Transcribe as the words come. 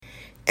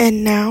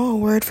And now a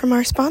word from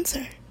our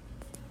sponsor.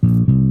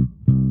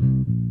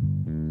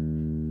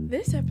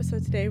 This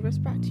episode today was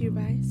brought to you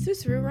by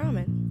Susaru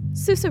Ramen.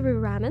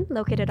 Susaru Ramen,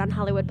 located on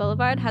Hollywood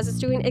Boulevard, has us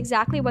doing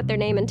exactly what their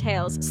name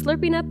entails,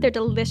 slurping up their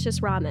delicious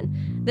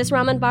ramen. This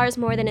ramen bar is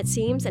more than it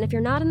seems, and if you're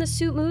not in the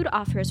soup mood,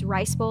 offers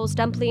rice bowls,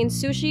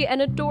 dumplings, sushi,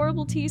 and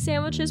adorable tea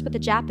sandwiches with a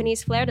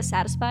Japanese flair to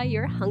satisfy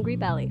your hungry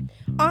belly.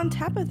 On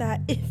top of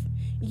that, if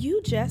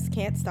you just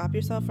can't stop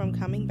yourself from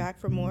coming back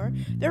for more,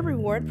 their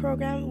reward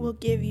program will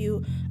give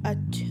you a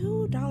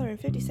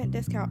 $2.50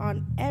 discount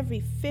on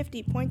every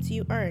 50 points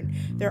you earn.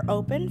 They're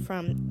open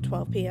from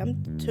 12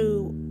 p.m.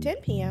 to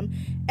 10 p.m.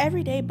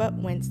 every day but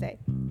Wednesday.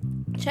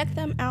 Check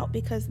them out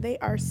because they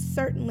are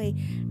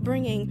certainly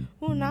bringing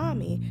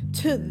unami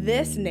to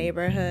this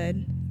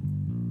neighborhood.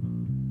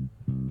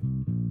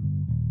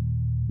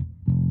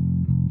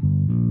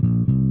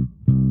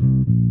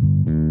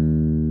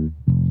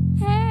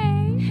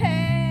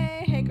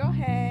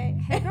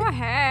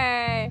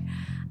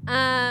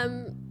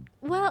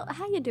 Well,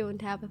 how you doing,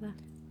 Tabitha?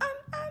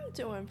 I'm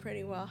doing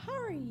pretty well. How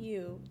are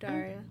you,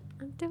 Daria?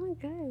 I'm doing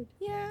good.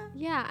 Yeah?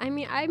 Yeah, I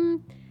mean,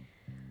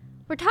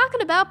 we're talking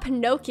about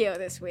Pinocchio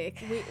this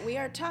week. We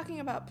are talking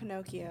about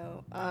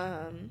Pinocchio.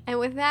 And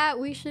with that,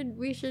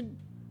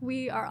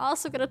 we are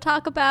also going to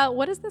talk about,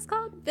 what is this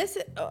called? This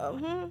is,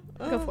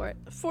 Go for it.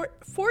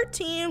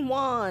 14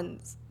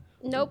 wands.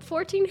 Nope,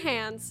 14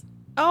 hands.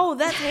 Oh,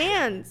 that's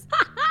hands.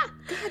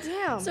 God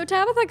damn. So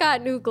Tabitha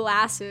got new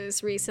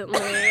glasses recently,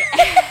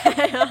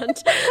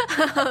 and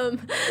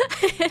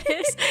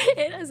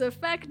it is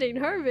affecting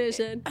her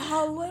vision.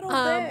 A little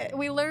bit.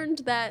 We learned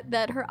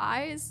that her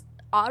eyes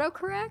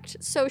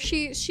autocorrect, so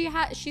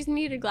she's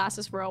needed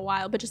glasses for a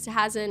while, but just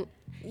hasn't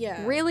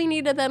really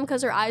needed them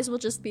because her eyes will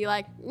just be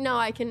like, no,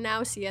 I can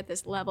now see at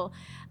this level,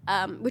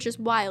 which is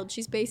wild.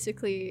 She's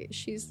basically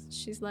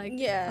she's like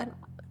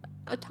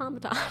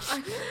automaton.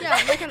 Yeah,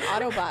 like an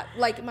Autobot.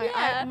 Like the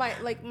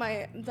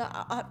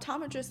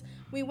optometrist.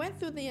 We went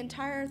through the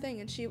entire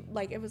thing, and she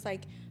it was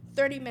like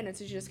 30 minutes,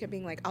 and she just kept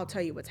being like, "I'll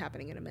tell you what's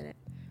happening in a minute.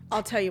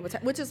 I'll tell you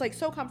which is like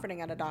so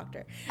comforting at a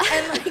doctor."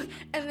 And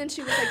and then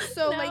she was like,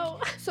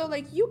 so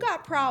you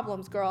got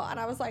problems, girl. And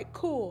I was like,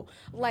 cool.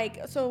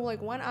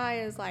 One eye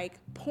is like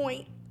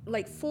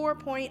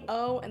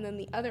 4.0, and then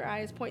the other eye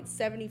is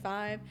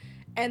 0.75,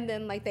 and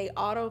then they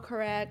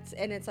autocorrect,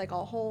 and it's like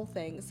a whole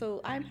thing. So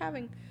I'm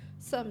having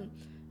some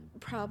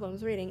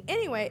problems reading.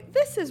 Anyway,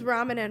 this is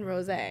Ramen and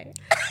Rosé.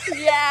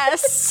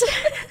 Yes.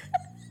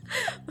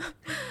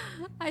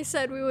 I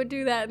said we would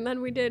do that, and then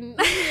we didn't.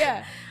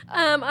 Yeah.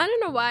 I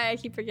don't know why I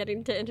keep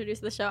forgetting to introduce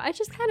the show. I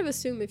just kind of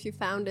assume if you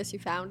found us, you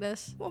found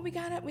us. Well, we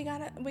gotta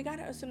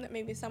assume that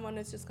maybe someone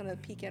is just gonna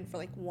peek in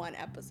for one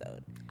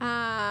episode.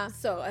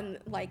 So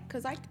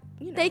cause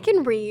they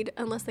can read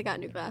unless they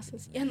got new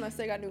glasses. Unless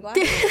they got new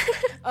glasses.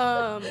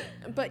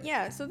 But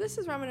yeah, so this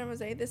is Ramen and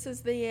Rosé. This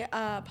is the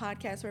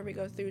podcast where we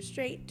go through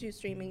straight to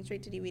streaming,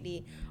 straight to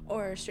DVD,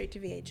 or straight to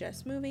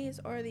VHS movies,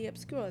 or the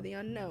obscure, the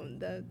unknown,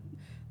 the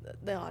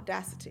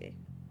audacity.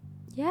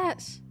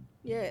 Yes.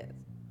 Yes.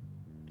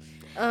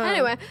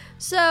 Anyway,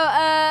 so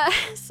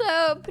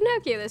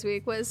Pinocchio this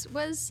week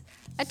was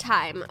a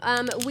time.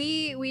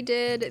 We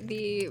did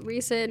the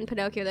recent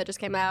Pinocchio that just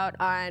came out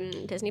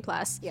on Disney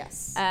Plus.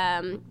 Yes.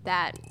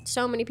 That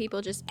so many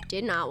people just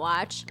did not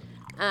watch.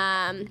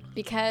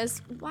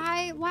 Because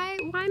why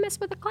mess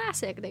with a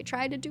classic? They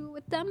tried to do it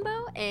with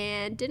Dumbo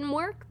and didn't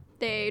work.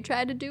 They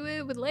tried to do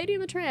it with Lady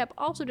and the Tramp,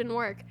 also didn't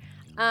work.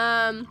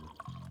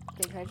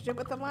 They tried to do it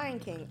with The Lion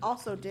King.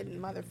 Also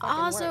didn't work.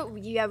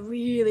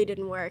 Really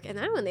didn't work. And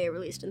that one they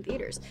released in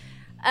theaters.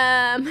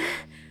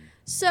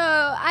 So,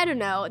 I don't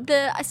know.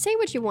 Say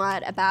what you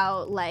want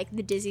about,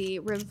 the Disney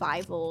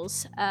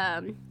revivals.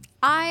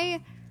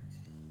 I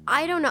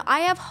don't know.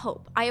 I have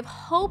hope. I have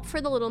hope for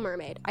The Little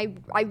Mermaid. I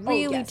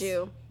really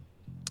do.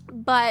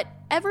 But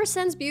ever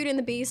since Beauty and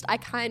the Beast, I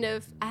kind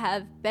of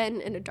have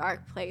been in a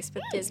dark place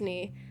with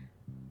Disney.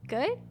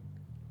 Good?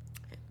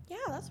 Yeah,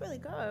 that's really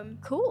good.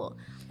 Cool.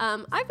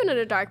 I've been in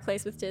a dark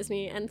place with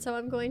Disney, and so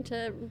I'm going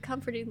to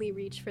comfortingly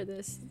reach for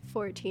this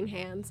 14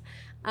 hands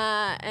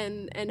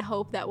and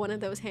hope that one of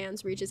those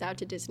hands reaches out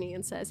to Disney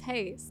and says,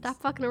 hey,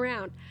 stop fucking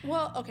around.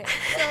 Well, okay,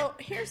 so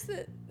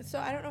so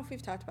I don't know if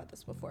we've talked about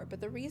this before,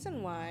 but the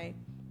reason why...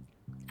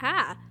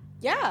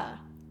 Yeah.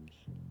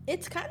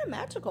 It's kind of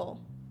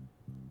magical.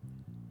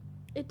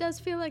 It does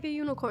feel like a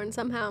unicorn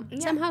somehow.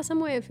 Yeah. Somehow, some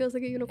way, it feels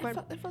like a unicorn.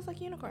 It feels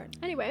like a unicorn.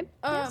 Anyway.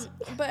 Yes.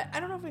 But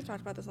I don't know if we've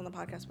talked about this on the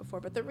podcast before,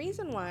 but the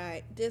reason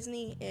why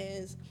Disney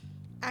is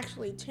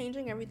actually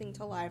changing everything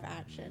to live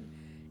action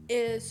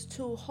is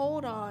to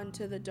hold on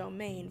to the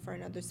domain for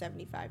another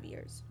 75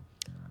 years.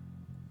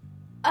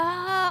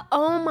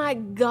 Oh my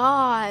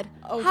God.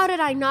 Oh. How did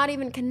I not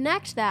even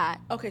connect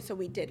that? Okay, so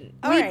we didn't.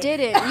 We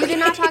didn't. You did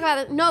not talk about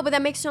it. No, but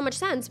that makes so much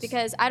sense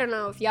because I don't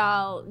know if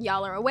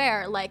y'all are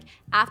aware,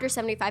 after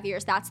 75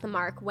 years, that's the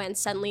mark when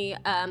suddenly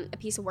a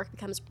piece of work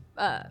becomes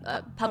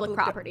public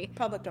property.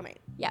 Public domain.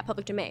 Yeah,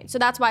 public domain. So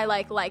that's why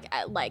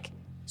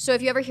so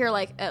if you ever hear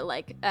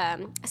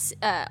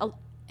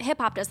hip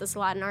hop does this a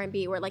lot in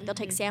R&B, where like they'll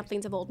take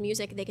samplings of old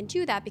music. They can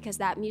do that because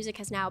that music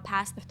has now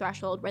passed the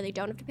threshold where they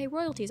don't have to pay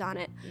royalties on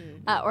it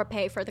or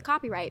pay for the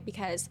copyright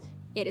because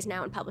it is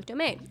now in public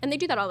domain. And they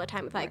do that all the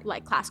time with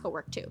like classical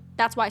work too.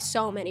 That's why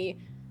so many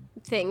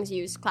things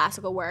use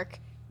classical work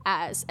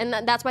and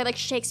that's why like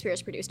Shakespeare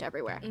is produced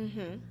everywhere.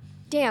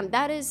 Damn,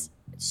 that is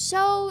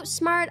so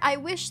smart. I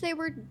wish they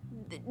were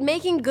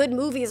making good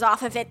movies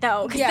off of it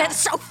though, because that's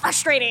so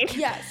frustrating.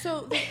 Yeah.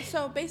 So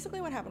basically,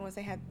 what happened was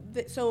they had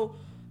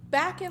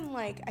back in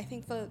like I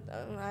think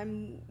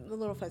I'm a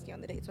little fuzzy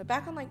on the date. So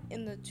back in like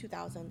in the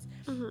 2000s,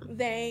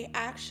 they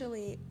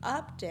actually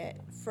upped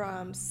it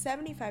from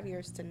 75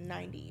 years to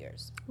 90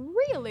 years.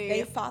 Really?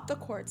 They fought the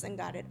courts and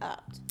got it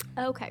upped.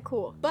 Okay,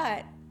 cool.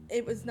 But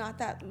it was not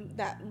that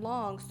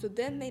long. So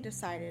then they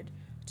decided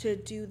to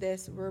do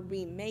this, we're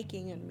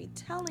remaking and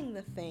retelling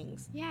the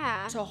things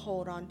to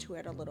hold on to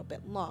it a little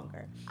bit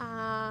longer.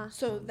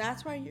 So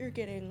that's why you're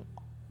getting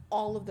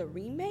all of the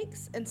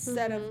remakes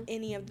instead of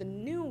any of the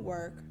new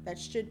work that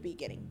should be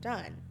getting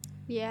done.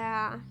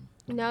 Yeah.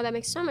 No, that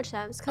makes so much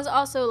sense. Because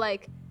also,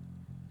 like,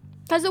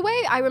 because the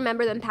way I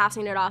remember them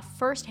passing it off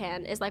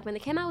firsthand is, like, when they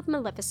came out with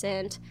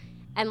Maleficent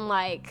and,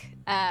 like,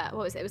 what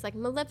was it? It was, like,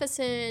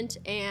 Maleficent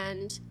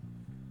and...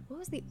 what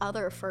was the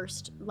other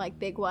first like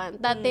big one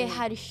that they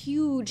had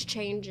huge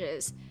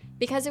changes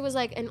because it was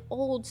like an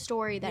old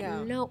story that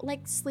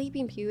like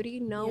Sleeping Beauty,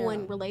 no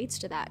one relates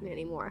to that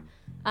anymore.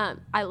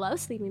 I love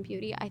Sleeping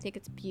Beauty. I think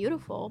it's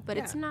beautiful, but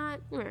it's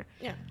not.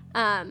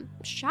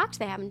 Shocked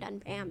they haven't done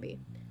Bambi.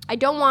 I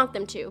don't want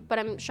them to, but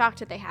I'm shocked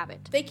that they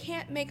haven't. They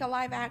can't make a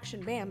live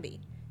action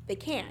Bambi. They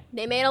can't.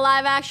 They made a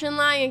live action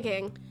Lion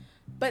King,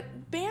 but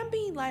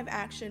Bambi live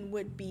action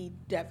would be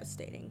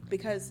devastating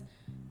because.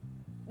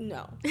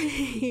 No.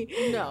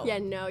 Yeah,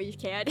 no, you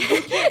can't.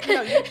 You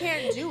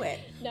can't do it.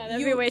 No,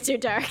 that'd be way too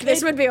dark.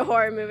 This would be a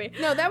horror movie.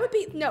 No, that would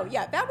be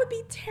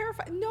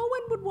terrifying. No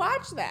one would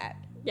watch that.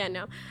 Yeah,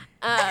 no.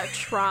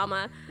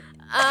 Trauma.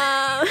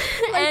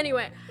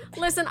 Anyway,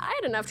 listen, I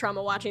had enough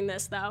trauma watching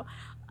this, though.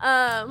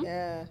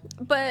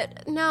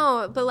 But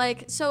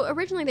like, so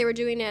originally they were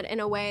doing it in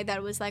a way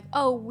that was like,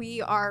 oh,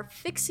 we are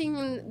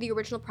fixing the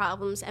original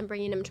problems and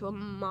bringing them to a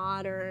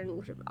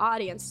modern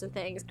audience and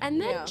things.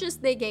 And then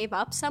they gave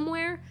up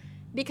somewhere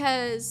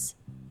because,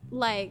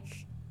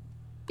 like,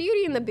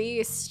 Beauty and the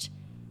Beast,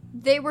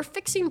 they were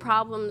fixing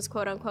problems,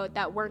 quote unquote,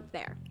 that weren't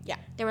there. Yeah.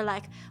 They were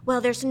like,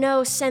 well, there's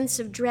no sense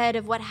of dread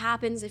of what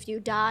happens if you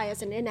die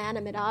as an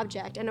inanimate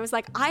object. And I was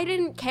like, I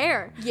didn't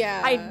care.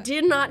 Yeah. I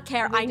did not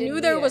care. I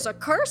knew there was a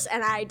curse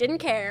and I didn't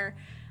care.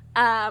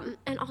 And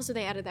also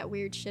they added that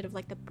weird shit of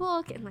like the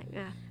book and like,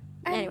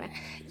 anyway.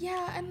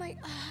 Yeah, and like,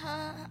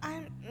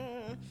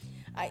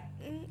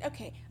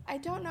 okay, I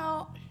don't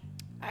know.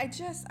 I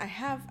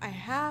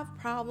have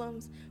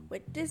problems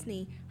with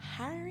Disney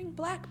hiring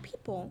black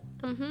people.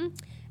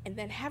 And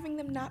then having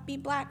them not be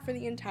black for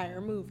the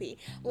entire movie.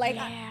 Like,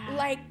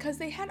 because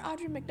they had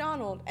Audrey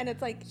McDonald, and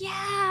it's like,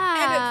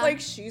 and it's like,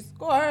 she's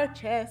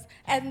gorgeous,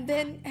 and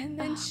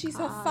then she's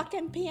a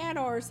fucking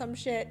piano or some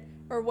shit,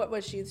 or what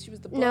was she? She was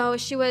the book. No,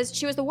 she was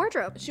the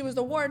wardrobe. She was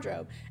the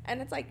wardrobe, and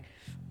it's like,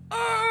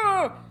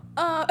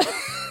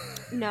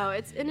 no,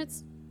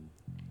 it's.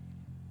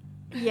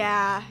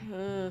 Yeah.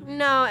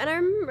 No, and I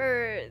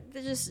remember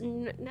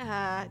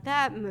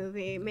that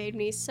movie made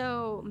me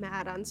so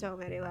mad on so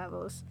many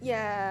levels.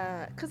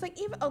 Yeah, because like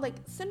even like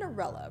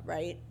Cinderella,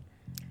 right?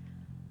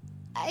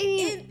 I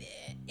mean,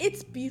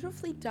 it's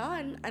beautifully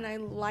done, and I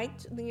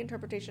liked the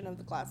interpretation of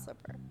the glass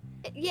slipper.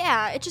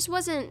 Yeah, it just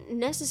wasn't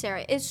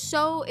necessary. It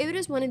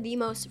is one of the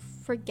most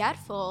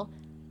forgetful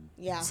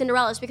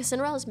Cinderellas because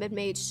Cinderella's been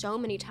made so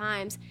many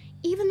times.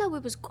 Even though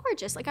it was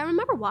gorgeous. Like, I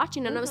remember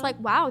watching it, and I was like,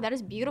 wow, that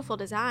is beautiful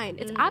design.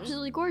 It's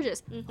absolutely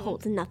gorgeous.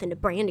 Holds nothing to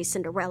Brandy's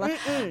Cinderella.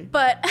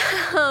 But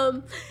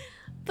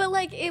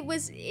like,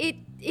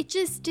 it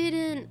just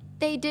didn't,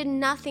 they did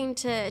nothing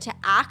to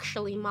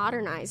actually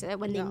modernize it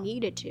when they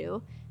needed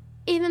to.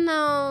 Even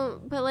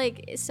though, but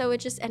like, so it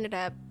just ended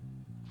up,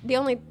 the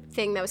only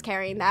thing that was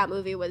carrying that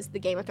movie was the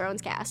Game of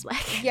Thrones cast.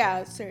 Like,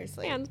 yeah,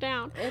 seriously. Hands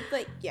down. It's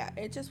like,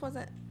 it just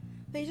wasn't.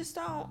 They just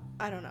don't.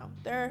 I don't know.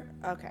 They're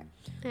okay.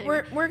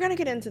 Anyway. We're gonna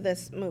get into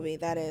this movie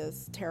that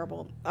is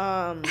terrible.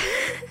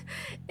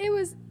 It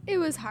was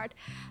hard.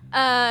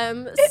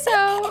 So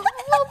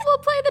we'll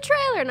play the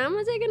trailer, and I'm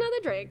gonna take another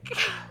drink.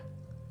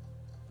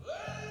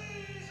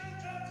 Ladies and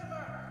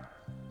gentlemen,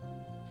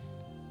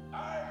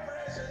 I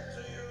present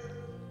to you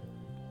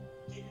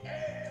the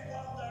eighth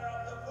wonder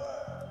of the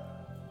world.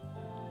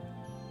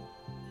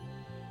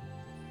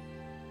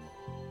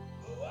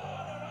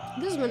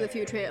 This is one of the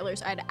few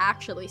trailers I'd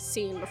actually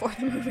seen before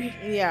the movie.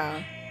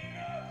 Yeah.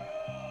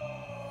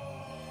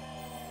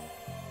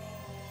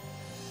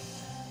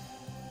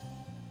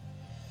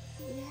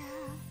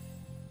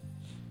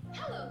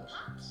 Hello,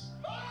 Pops.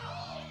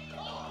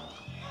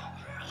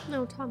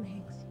 No, Tom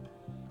Hanks.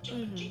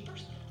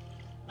 Jeepers.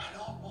 And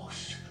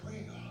almost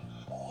real.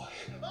 Oh.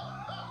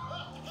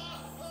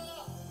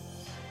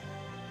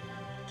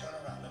 Turn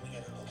around, let me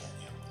get a look at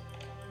you.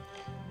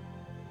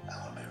 I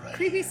want to be ready.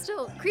 Creepy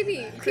still.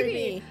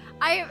 Creepy.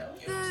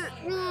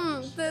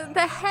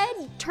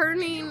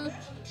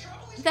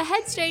 The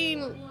head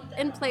staying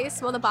in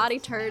place while the body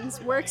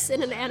turns works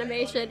in an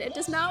animation. It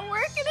does not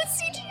work in a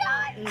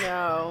CGI.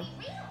 No.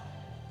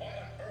 Why on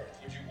earth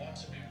would you want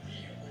to be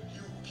real when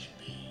you can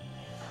be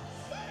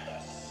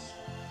famous?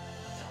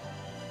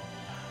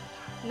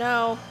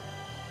 No.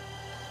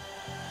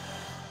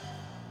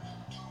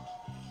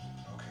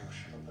 Pinocchio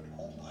should have been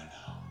home by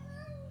now.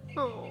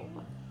 Oh,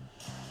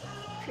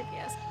 creepy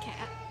ass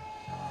cat.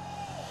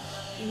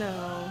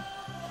 No.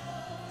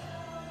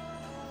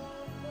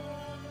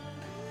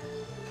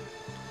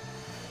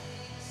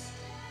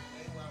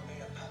 They won't be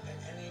a puppet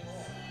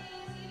anymore.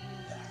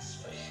 That's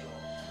for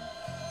sure.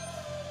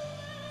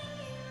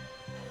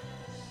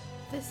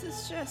 This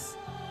is just.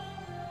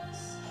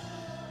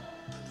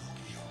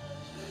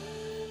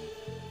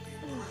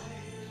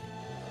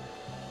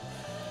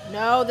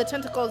 No, the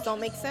tentacles don't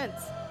make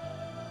sense.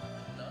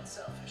 Not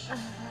selfish.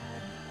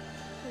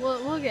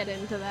 We'll get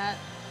into that.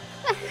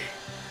 You'll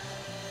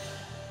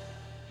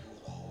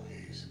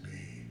always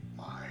be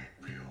my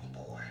real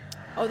boy.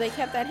 Oh, they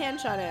kept that hand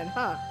shot in,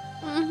 huh?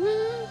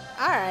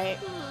 Mm-hmm. All right.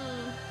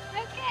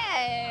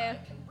 Okay.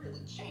 Can really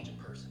change a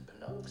person,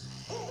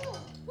 Pinocchio.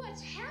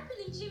 What's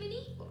happening,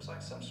 Jiminy? Looks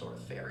like some sort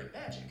of fairy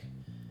magic.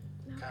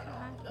 Kinda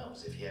on the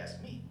nose, if you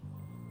ask me.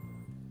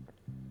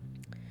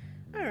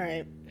 All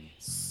right.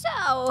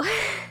 So,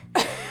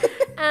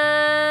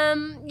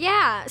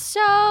 yeah.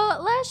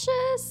 So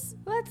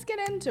Let's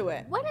get into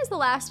it. when is the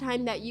last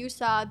time that you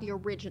saw the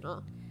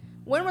original?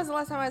 When was the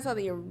last time I saw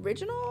the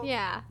original?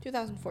 Yeah.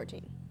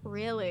 2014.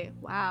 Really?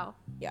 Wow.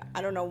 Yeah,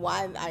 I don't know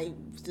why I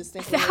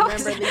distinctly That remember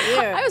was- the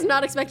year. I was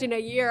not expecting a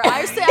year.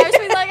 I was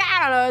being like, I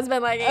don't know. It's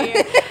been like a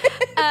year.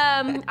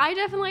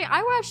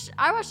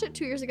 I watched it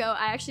 2 years ago.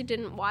 I actually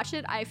didn't watch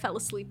it. I fell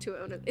asleep to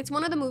it. It's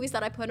one of the movies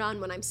that I put on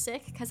when I'm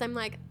sick because I'm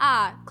like,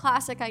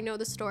 classic. I know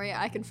the story.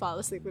 I can fall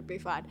asleep. Would be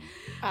fine.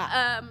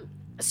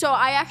 So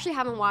I actually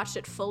haven't watched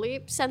it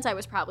fully since I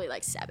was probably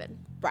like 7.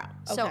 Wow.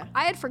 Okay. So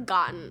I had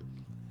forgotten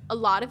a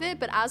lot of it,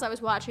 but as I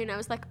was watching, I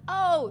was like,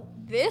 oh,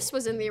 this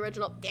was in the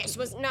original. This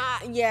was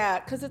not. Yeah,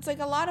 because it's like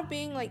a lot of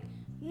being like,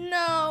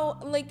 no,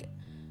 like,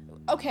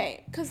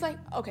 okay, because like,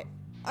 okay,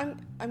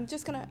 I'm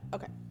just gonna,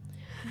 okay.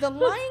 The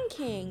Lion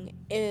King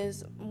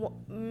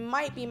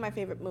might be my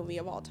favorite movie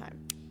of all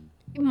time.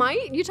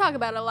 Might you talk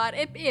about it a lot?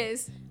 It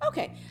is.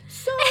 Okay,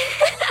 so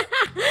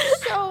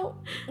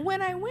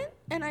when I went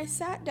and I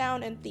sat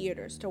down in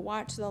theaters to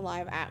watch the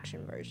live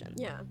action version,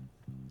 Yeah.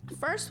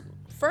 first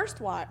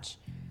watch,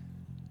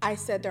 I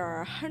said there are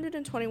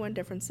 121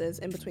 differences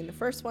in between the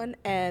first one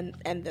and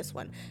this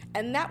one.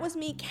 And that was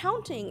me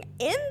counting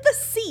in the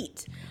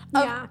seat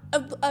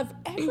of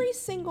every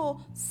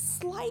single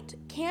slight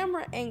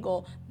camera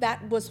angle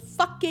that was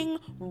fucking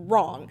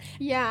wrong.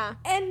 Yeah.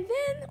 And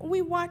then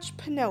we watched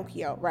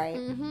Pinocchio, right?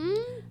 Mm-hmm.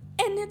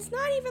 And it's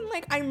not even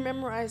like I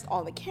memorized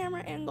all the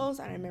camera angles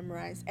and I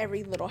memorized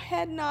every little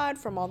head nod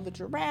from all the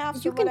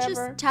giraffes You or can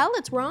whatever. just tell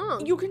it's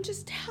wrong. You can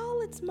just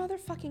tell it's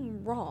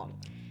motherfucking wrong.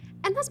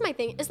 And that's my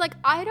thing. It's like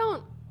I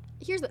don't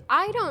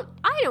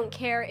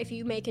care if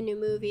you make a new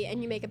movie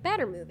and you make a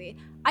better movie.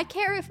 I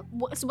care if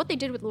so what they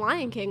did with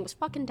Lion King was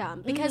fucking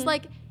dumb because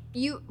like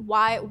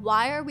why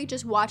are we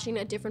just watching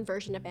a different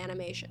version of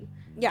animation?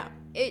 Yeah.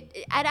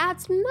 It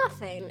adds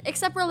nothing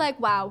except for like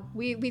wow,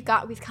 we've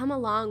come a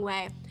long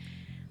way.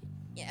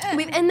 Yeah.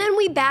 And then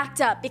we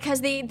backed up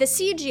because the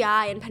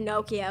CGI in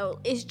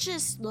Pinocchio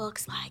just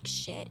looks like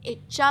shit.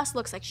 It just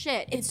looks like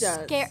shit. It's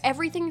does.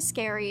 Everything's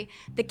scary.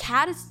 The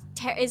cat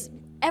is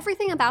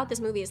everything about this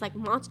movie is like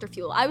monster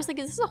fuel. I was like,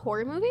 is this a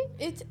horror movie?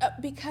 It's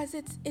because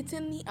it's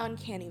in the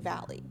uncanny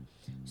valley.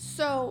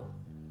 So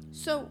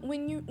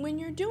when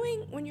you're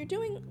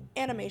doing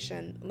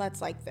animation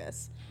that's like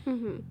this,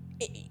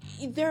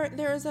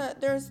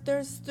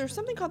 there's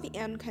something called the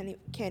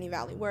uncanny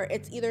valley where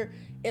it's either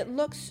it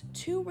looks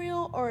too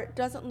real or it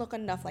doesn't look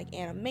enough like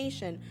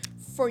animation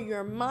for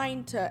your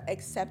mind to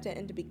accept it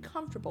and to be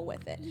comfortable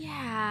with it.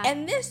 Yeah.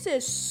 And this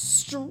is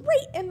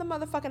straight in the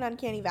motherfucking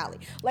uncanny valley.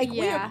 Like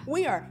Yeah.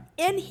 we are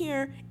in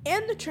here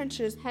in the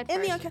trenches Head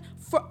in the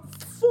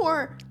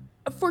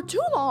first. for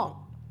too long.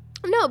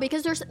 No,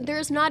 because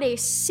there's not a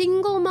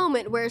single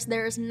moment where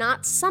there's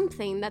not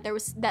something that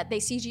they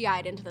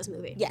CGI'd into this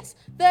movie. Yes,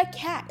 the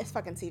cat is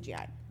fucking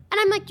CGI. And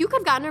I'm like, you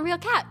could have gotten a real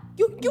cat.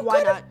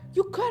 Why not?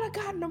 You could have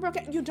gotten a real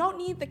cat. You don't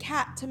need the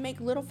cat to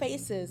make little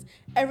faces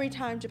every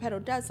time Geppetto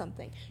does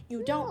something.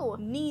 You don't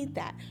need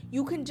that.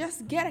 You can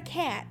just get a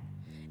cat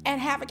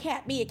and have a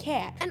cat be a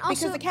cat, And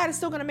also- because the cat is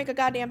still gonna make a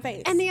goddamn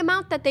face. And the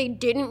amount that they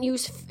didn't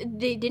use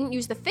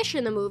the fish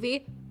in the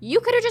movie, you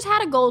could have just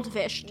had a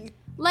goldfish.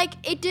 Like,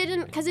 it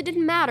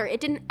didn't matter. It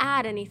didn't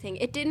add anything.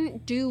 It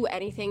didn't do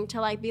anything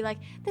to, like, be like,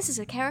 this is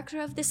a character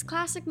of this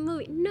classic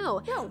movie.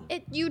 No.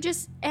 You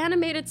just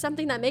animated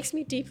something that makes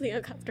me deeply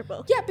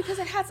uncomfortable. Yeah, because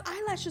it has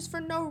eyelashes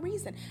for no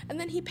reason. And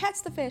then he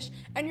pets the fish,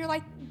 and you're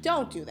like,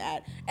 don't do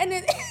that. And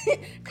it,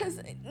 because,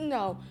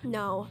 no.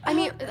 No. I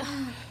mean,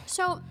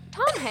 so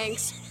Tom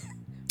Hanks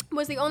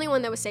was the only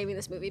one that was saving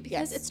this movie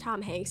because Yes. it's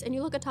Tom Hanks. And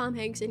you look at Tom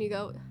Hanks and you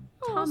go,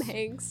 Tom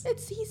Hanks.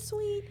 He's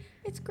sweet.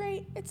 It's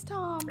great. It's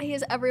Tom.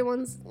 He's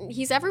everyone's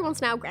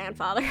now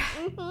grandfather.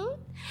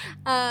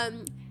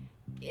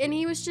 And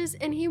he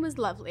was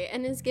lovely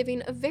and is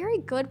giving a very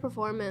good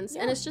performance.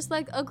 And it's just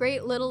like a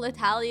great little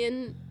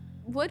Italian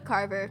wood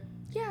carver.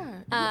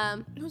 Yeah.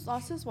 Who's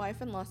lost his wife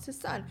and lost his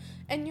son.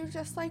 And you're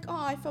just like, oh,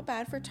 I feel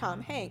bad for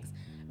Tom Hanks.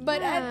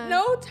 But at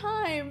no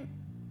time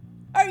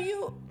are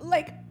you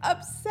like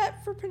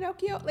upset for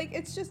Pinocchio. Like,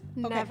 it's just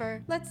okay,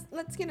 never.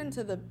 Let's get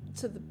into the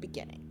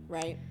beginning,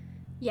 right?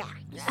 Yeah.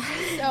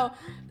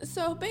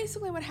 So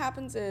basically what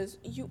happens is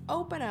you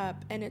open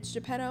up and it's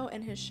Geppetto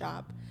in his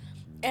shop.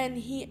 And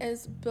he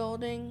is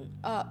building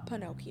up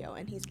Pinocchio,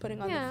 and he's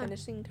putting on the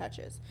finishing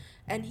touches.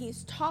 And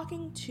he's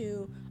talking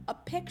to a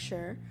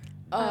picture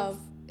of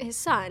his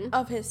son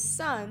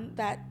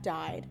that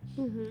died.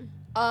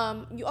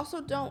 Mm-hmm. You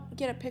also don't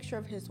get a picture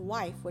of his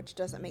wife, which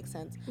doesn't make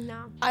sense.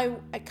 No.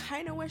 I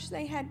kind of wish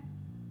they had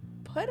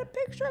put a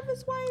picture of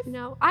his wife.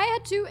 No, I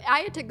had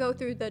to go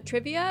through the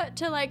trivia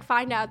to like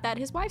find out that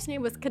his wife's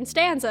name was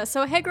Constanza.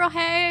 So hey girl,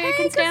 hey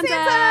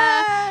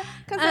Constanza.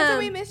 Constanza,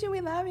 we miss you,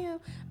 we love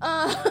you.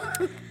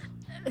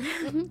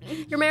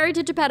 You're married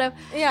to Geppetto.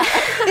 Yeah.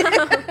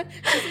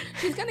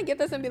 she's gonna get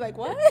this and be like,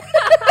 what?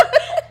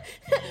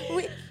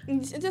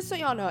 Just so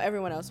y'all know,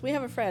 everyone else, we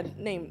have a friend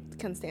named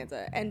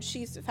Constanza, and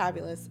she's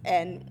fabulous,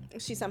 and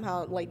she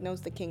somehow like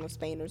knows the king of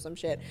Spain or some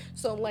shit.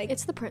 So like,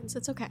 it's the prince.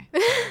 It's okay.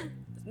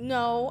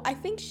 No, I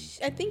think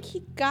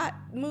he got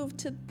moved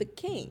to the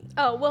king.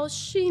 Oh, well,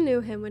 she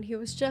knew him when he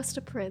was just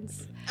a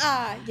prince.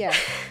 Yeah.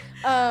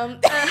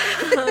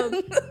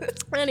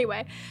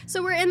 Anyway,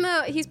 so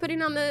he's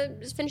putting on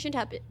the finishing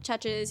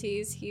touches.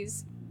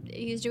 He's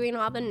doing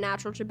all the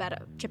natural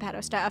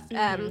Geppetto stuff.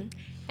 And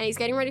he's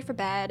getting ready for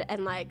bed,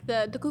 and like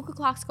the cuckoo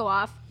clocks go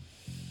off,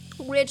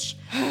 which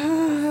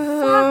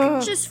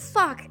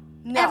fuck.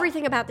 No.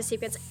 Everything about the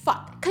sequence.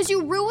 Fuck. Because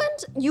you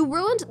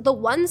ruined the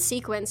one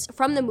sequence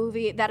from the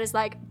movie that is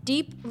like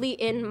deeply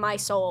in my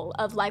soul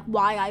of like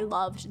why I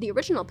loved the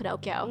original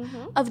Pinocchio.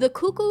 Mm-hmm. Of the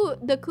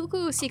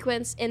cuckoo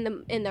sequence in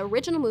the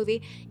original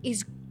movie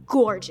is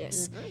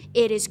gorgeous. Mm-hmm.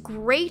 It is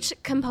great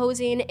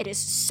composing. It is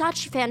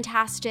such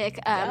fantastic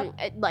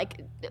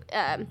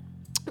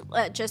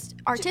just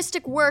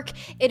artistic work.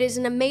 It is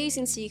an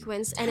amazing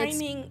sequence, and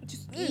timing, it's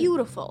just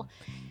beautiful.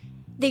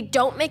 They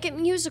don't make it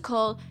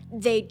musical.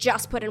 They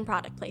just put in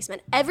product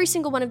placement. Every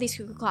single one of these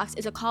cuckoo clocks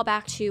is a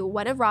callback to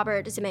one of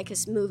Robert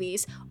Zemeckis'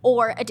 movies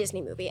or a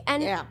Disney movie.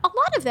 And a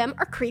lot of them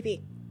are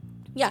creepy.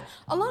 Yeah,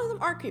 a lot of them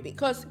are creepy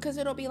because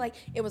it'll be like,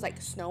 it was like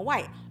Snow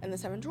White and the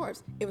Seven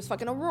Dwarfs. It was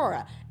fucking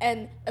Aurora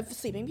and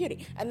Sleeping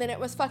Beauty. And then it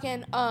was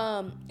fucking,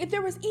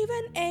 there was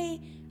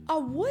even a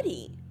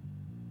Woody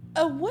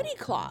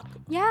clock.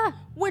 Yeah.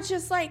 Which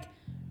is like,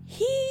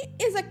 he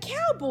is a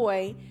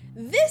cowboy.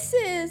 This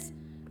is...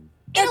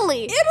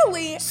 Italy,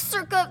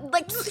 circa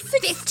like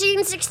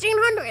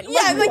 1600.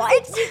 Yeah, like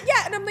what?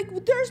 Yeah, and I'm like,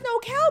 there's no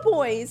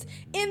cowboys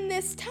in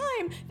this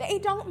time. They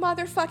don't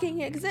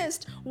motherfucking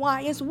exist.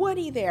 Why is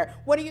Woody there?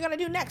 What are you gonna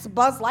do next?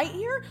 Buzz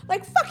Lightyear?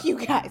 Like, fuck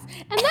you guys.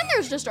 And then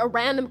there's just a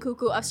random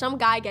cuckoo of some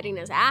guy getting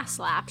his ass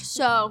slapped.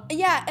 So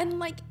yeah, and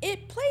like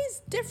it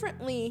plays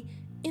differently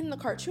in the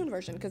cartoon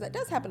version, because that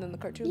does happen in the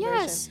cartoon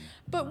version.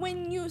 But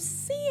when you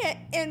see it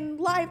in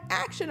live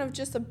action of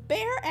just a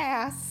bare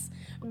ass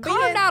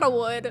carved out of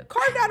wood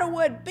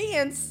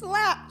being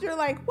slapped, you're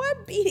like,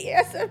 what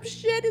BDSM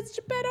shit is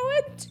Geppetto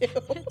into?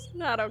 It's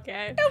not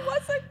okay. It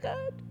wasn't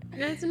good.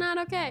 It's not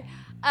okay.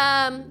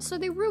 So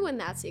they ruin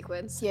that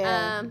sequence.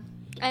 Yeah.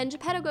 And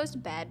Geppetto goes to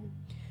bed.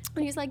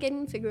 And he's like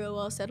getting Figaro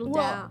all settled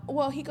down.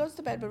 Well, he goes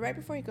to bed, but right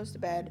before he goes to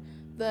bed,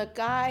 the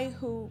guy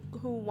who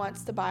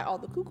wants to buy all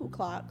the cuckoo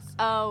clocks.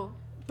 Oh.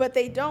 But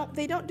they don't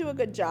do a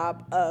good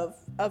job of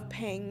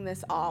paying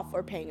this off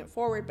or paying it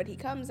forward. But he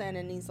comes in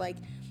and he's like,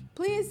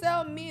 please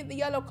sell me the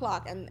yellow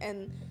clock. And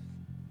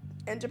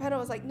Geppetto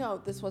was like, no,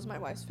 this was my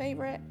wife's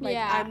favorite. Like,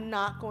 I'm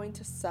not going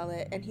to sell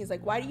it. And he's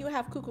like, why do you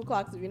have cuckoo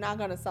clocks if you're not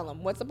going to sell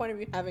them? What's the point of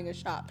you having a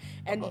shop?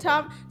 And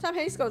Tom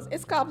Hanks goes,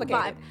 it's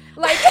complicated.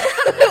 Like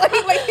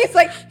he's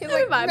like,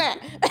 nah.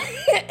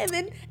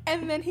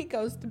 and then he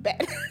goes to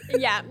bed.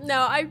 Yeah,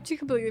 no, I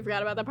completely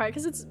forgot about that part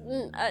because it's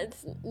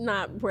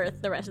not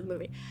worth the rest of the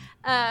movie.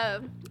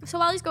 So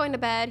while he's going to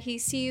bed, he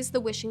sees the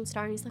wishing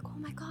star and he's like, oh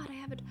my God, I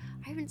haven't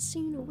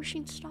seen a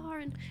wishing star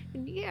in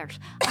years.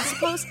 I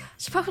suppose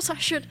I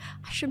should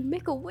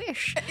make a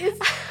wish.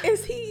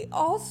 Is he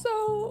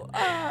also?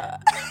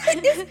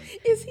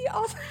 Is he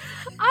also?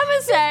 I'm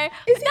gonna say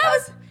Is he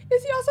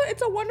also?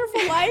 It's a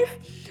Wonderful Life.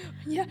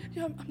 Yeah.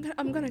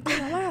 I'm gonna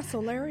get a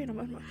lasso, Larry, and I'm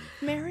gonna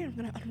marry. I'm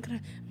gonna.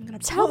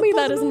 Tell me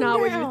that is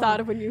not what you thought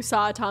of when you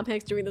saw Tom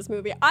Hanks doing this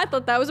movie. I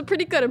thought that was a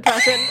pretty good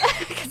impression,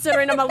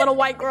 considering I'm a little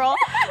white girl.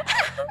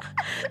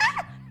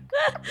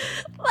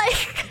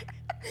 Like.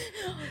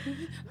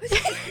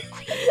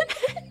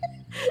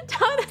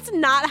 That's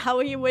not how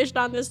he wished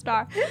on this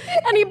star.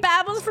 And he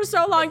babbles for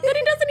so long that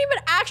he doesn't even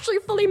actually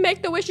fully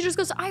make the wish. He just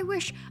goes, I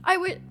wish.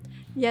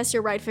 Yes,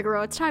 you're right,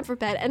 Figaro. It's time for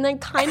bed. And then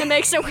kind of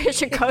makes a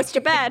wish and goes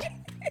to bed.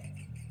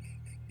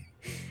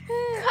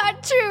 Cut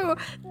cut to,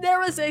 there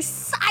was a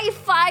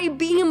sci-fi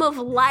beam of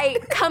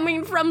light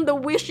coming from the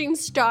wishing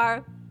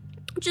star,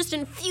 just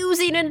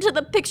infusing into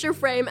the picture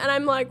frame, and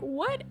I'm like,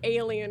 what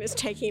alien is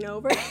taking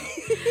over?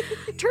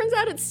 Turns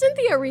out it's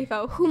Cynthia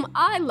Erivo, whom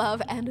I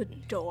love and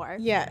adore.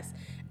 Yes.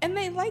 And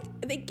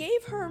they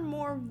gave her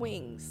more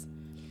wings,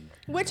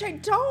 which I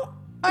don't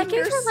They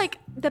understand. gave her, like,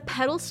 the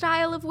pedal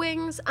style of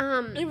wings.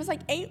 It was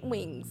like 8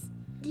 wings.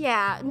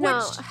 Yeah, no.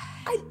 Which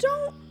I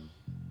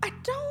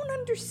don't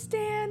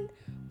understand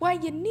why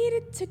you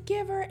needed to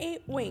give her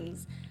 8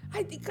 wings.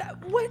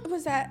 What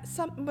was that?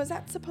 Was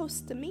that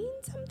supposed to mean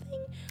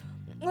something?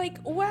 Like,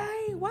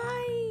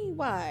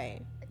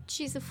 why?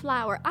 She's a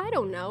flower. I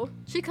don't know.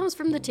 She comes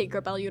from the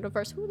Tinkerbell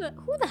universe. Who the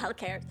hell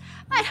cares?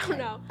 I don't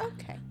know.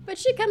 Okay. But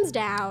she comes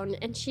down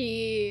and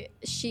she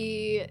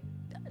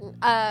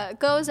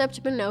goes up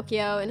to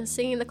Pinocchio and is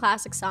singing the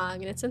classic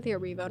song, and it's Cynthia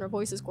Erivo, and her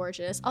voice is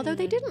gorgeous. Although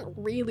they didn't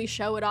really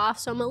show it off,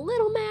 so I'm a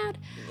little mad.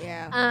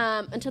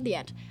 Yeah. Until the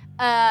end.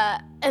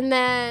 And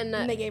then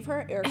And they gave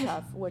her ear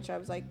cuff, which I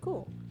was like,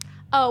 cool.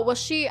 oh well,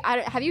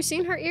 have you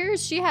seen her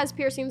ears? She has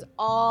piercings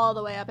all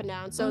the way up and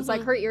down, so it's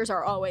like her ears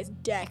are always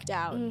decked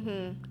out.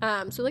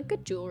 So like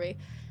good jewelry.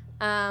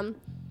 And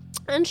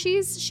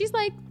she's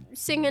like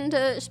singing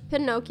to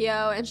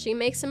Pinocchio, and she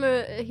makes him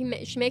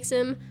she makes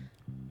him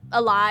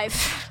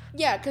alive.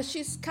 Yeah, because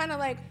she's kind of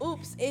like,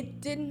 oops,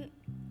 it didn't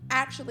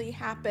actually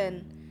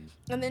happen.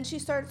 And then she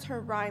starts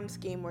her rhyme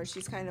scheme where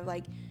she's kind of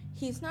like,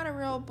 he's not a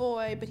real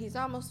boy, but he's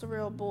almost a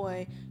real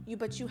boy.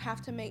 But you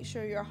have to make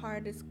sure your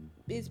heart is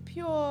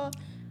pure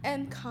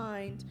and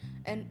kind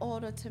in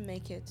order to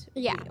make it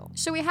real.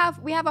 So we have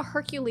a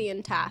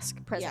Herculean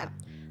task present.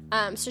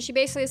 So she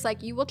basically is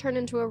like, you will turn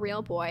into a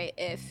real boy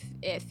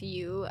if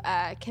you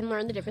can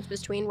learn the difference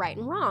between right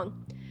and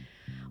wrong.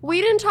 We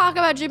didn't talk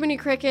about Jiminy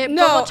Cricket,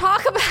 but we'll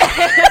talk about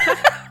it.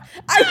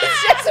 I was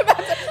just about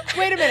to.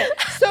 Wait a minute.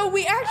 So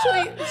we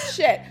actually.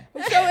 Shit.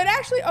 So it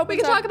actually opens We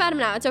can up. talk about him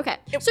now. It's okay.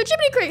 So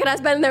Jiminy Cricket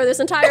has been there this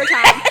entire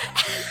time.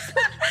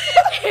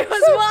 He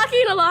was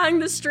walking along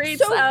the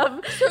streets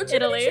of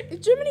Italy.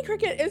 Jiminy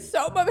Cricket is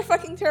so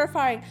motherfucking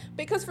terrifying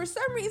because for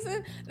some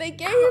reason they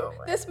gave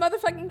this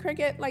motherfucking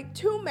cricket like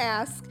 2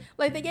 masks.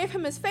 Like they gave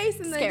him his face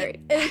and Scary.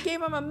 they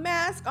gave him a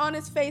mask on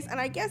his face, and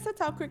I guess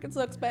that's how crickets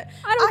looks. But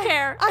I don't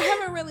care. I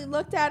haven't really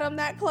looked at him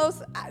that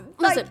close.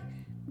 Listen,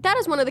 that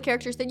is one of the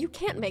characters that you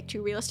can't make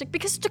too realistic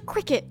because it's a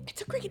cricket.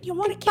 It's a cricket. You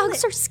want to kill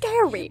Bugs it. are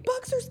scary.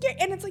 Bugs are scary,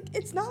 and it's like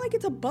it's not like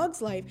it's a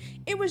bug's life.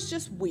 It was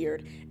just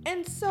weird,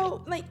 and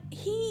so like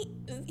he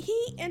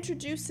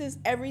introduces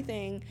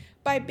everything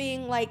by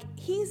being like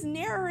he's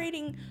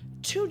narrating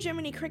to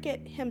Jiminy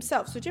Cricket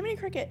himself. So Jiminy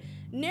Cricket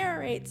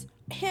narrates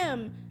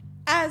him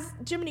as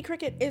Jiminy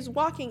Cricket is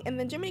walking, and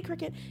then Jiminy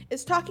Cricket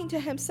is talking to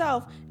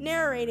himself,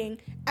 narrating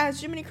as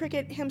Jiminy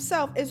Cricket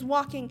himself is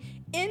walking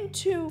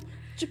into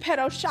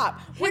Geppetto's shop.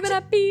 Which,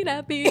 like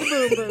it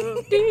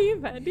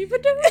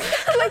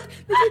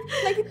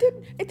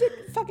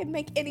didn't fucking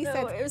make any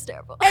sense. it was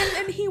terrible.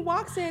 And he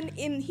walks in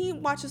and he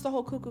watches the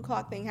whole cuckoo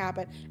clock thing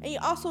happen, and he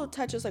also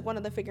touches like one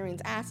of the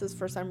figurines' asses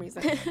for some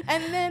reason,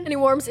 and then And he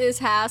warms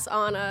his ass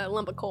on a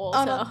lump of coal.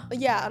 on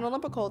an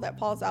Olympic coal that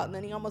falls out, and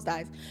then he almost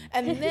dies.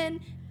 And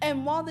then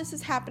and while this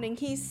is happening,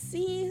 he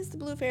sees the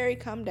blue fairy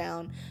come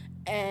down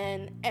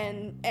and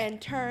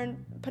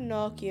turn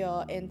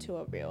Pinocchio into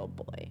a real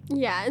boy.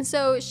 Yeah, and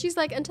so she's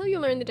like, until you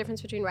learn the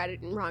difference between right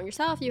and wrong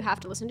yourself, you have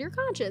to listen to your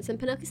conscience. And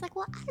Pinocchio's like,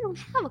 well, I don't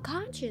have a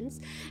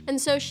conscience.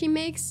 And so she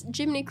makes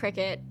Jiminy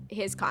Cricket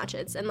his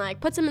conscience and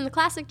like puts him in the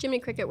classic Jiminy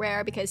Cricket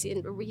wear because he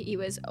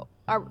was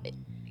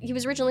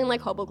originally in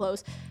like hobo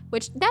clothes,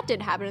 which that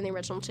did happen in the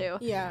original too.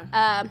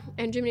 Yeah.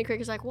 And Jiminy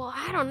Cricket's like, well,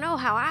 I don't know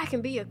how I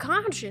can be a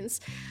conscience.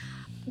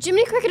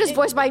 Jiminy Cricket is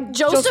voiced by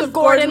Joseph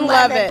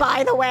Gordon-Levitt,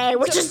 by the way,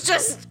 which is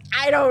just,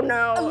 I don't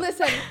know.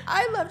 Listen,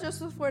 I love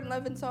Joseph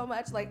Gordon-Levitt so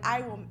much. Like,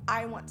 I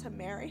want to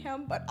marry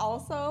him, but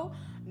also,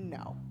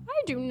 no.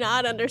 I do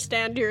not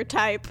understand your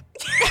type.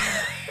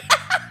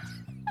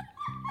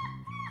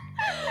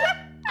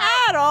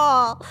 At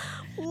all.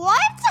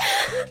 What?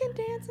 He can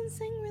dance and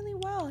sing really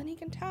well, and he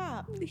can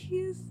tap.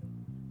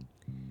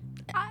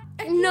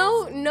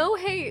 No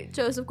hate,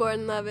 Joseph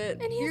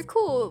Gordon-Levitt. And you're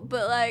cool,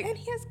 but like... And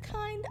he has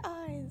kind eyes.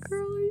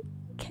 Girl,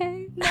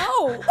 okay.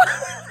 No.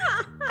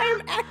 I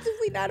am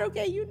actively not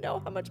okay. You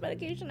know how much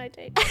medication I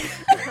take.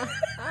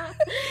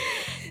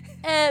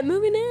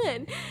 Moving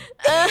in.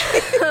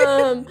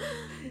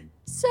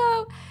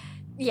 So,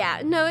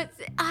 yeah, no,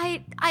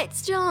 it's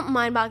still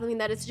mind-boggling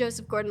that it's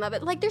Joseph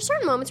Gordon-Levitt. Like, there's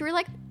certain moments where you're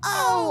like,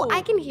 oh,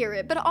 I can hear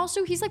it, but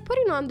also he's like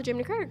putting on the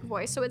Jiminy Cricket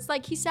voice, so it's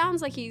like he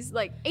sounds like he's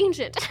like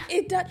ancient.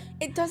 It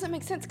doesn't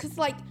make sense because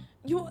like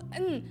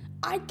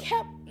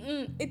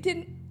it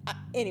didn't.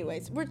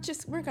 Anyways, we're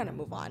gonna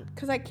move on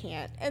because I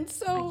can't, and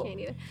so I can't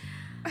either.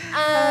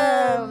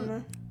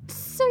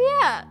 So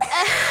yeah.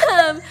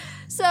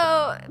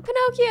 So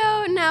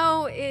Pinocchio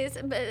now is,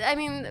 I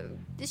mean,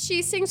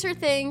 she sings her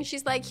thing.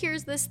 She's like,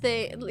 here's this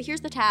thing,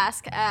 here's the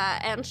task,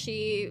 and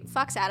she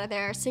fucks out of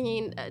there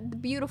singing the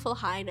beautiful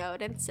high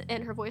note,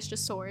 and her voice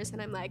just soars,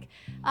 and I'm like,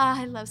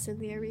 I love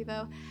Cynthia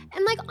Erivo.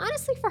 And like,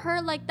 honestly, for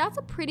her, like, that's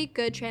a pretty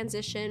good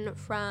transition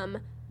from,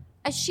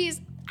 I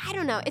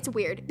don't know, it's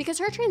weird, because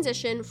her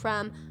transition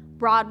from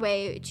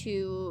Broadway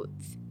to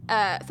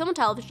film and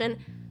television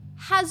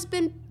has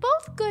been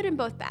both good and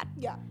both bad.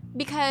 Yeah.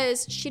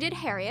 Because she did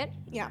Harriet.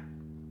 Yeah.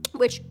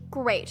 Which,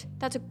 great.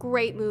 That's a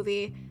great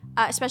movie,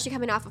 especially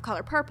coming off of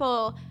Color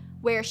Purple,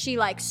 where she,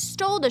 like,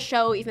 stole the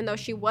show even though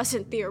she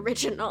wasn't the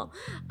original,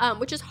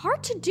 which is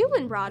hard to do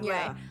in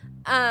Broadway.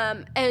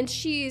 Yeah.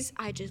 And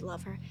I just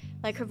love her.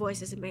 Like, her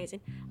voice is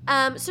amazing.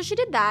 So she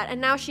did that,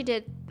 and now she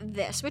did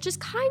this, which is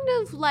kind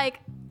of, like,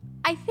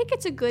 I think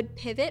it's a good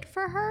pivot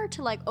for her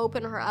to, like,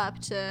 open her up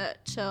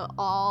to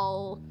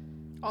all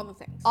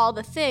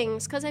the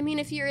things. Because, I mean,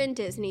 if you're in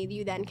Disney,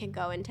 you then can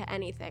go into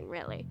anything,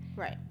 really.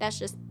 Right. That's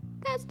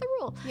the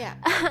rule. Yeah.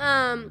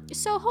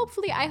 So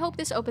hopefully, I hope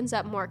this opens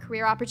up more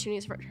career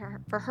opportunities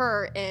for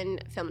her in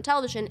film and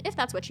television, if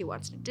that's what she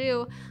wants to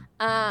do.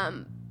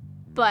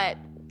 But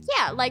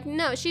yeah, like,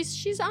 no,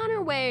 she's on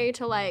her way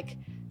to, like,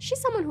 she's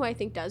someone who I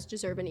think does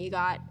deserve an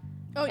EGOT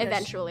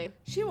eventually.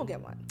 She will get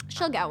one.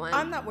 She'll get one.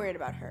 I'm not worried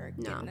about her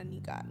getting an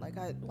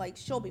EGOT. Like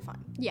she'll be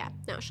fine. Yeah,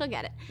 no, she'll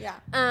get it. Yeah.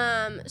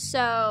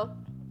 So,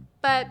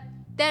 but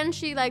then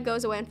she, like,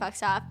 goes away and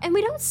fucks off, and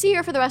we don't see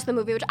her for the rest of the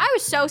movie, which I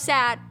was so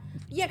sad.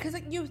 Yeah, because,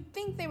 like, you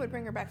think they would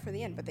bring her back for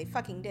the end, but they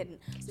fucking didn't.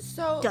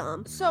 So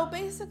dumb. So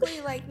basically,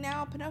 like,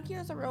 now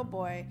Pinocchio's a real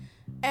boy,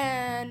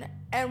 and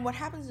what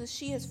happens is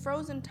she has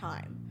frozen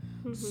time.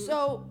 Mm-hmm.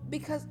 So,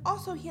 because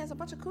also he has a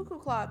bunch of cuckoo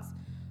clocks,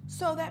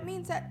 so that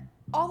means that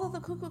all of the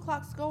cuckoo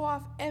clocks go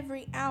off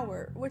every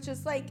hour, which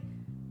is, like,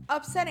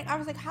 upsetting. I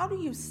was like, how do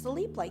you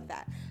sleep like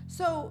that?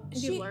 So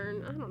you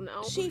learn, I don't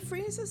know. She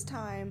freezes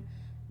time,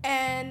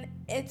 and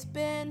it's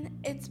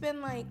been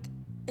like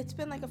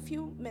a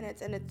few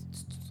minutes, and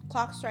it's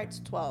clock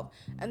strikes 12,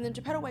 and then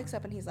Geppetto wakes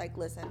up and he's like,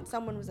 listen,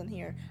 someone was in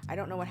here, I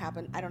don't know what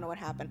happened,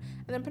 and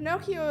then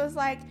Pinocchio is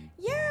like,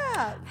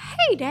 yeah,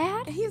 hey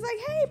Dad, he's like,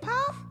 hey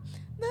Pop,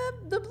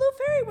 the blue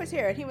fairy was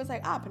here, and he was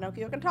like,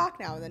 Pinocchio can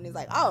talk now, and then he's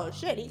like, oh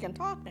shit, he can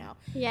talk now.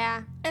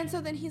 Yeah. And so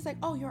then he's like,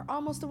 oh, you're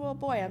almost a real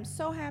boy, I'm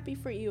so happy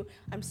for you,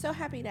 I'm so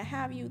happy to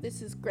have you,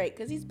 this is great,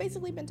 because he's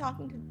basically been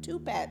talking to two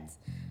pets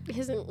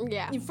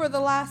for the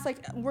last,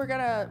 like, we're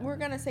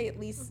gonna say at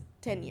least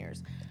 10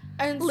 years.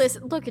 And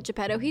listen, look at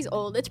Geppetto. He's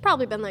old. It's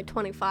probably been like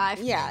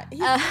 25. Yeah.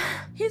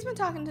 He's been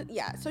talking to,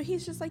 so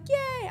he's just like,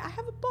 yay, I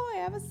have a boy,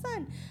 I have a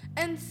son.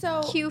 And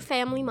so. Cue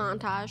family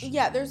montage.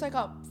 Yeah, there's like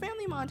a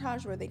family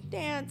montage where they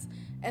dance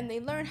and they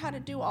learn how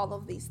to do all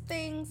of these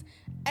things.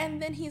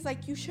 And then he's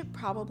like, you should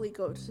probably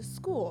go to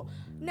school.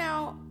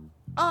 Now,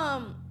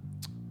 I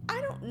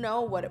don't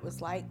know what it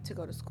was like to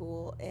go to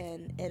school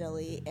in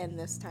Italy in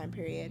this time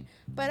period,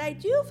 but I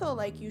do feel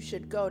like you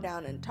should go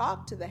down and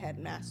talk to the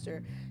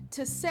headmaster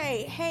to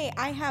say, hey,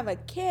 I have a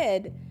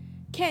kid,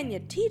 can you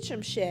teach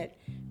him shit?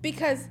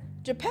 Because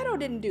Geppetto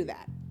didn't do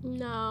that.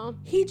 No.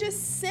 He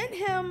just sent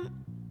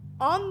him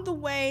on the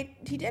way.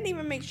 He didn't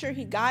even make sure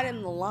he got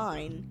in the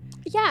line.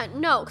 Yeah,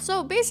 no.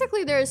 So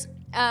basically there's,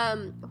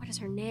 what is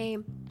her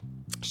name?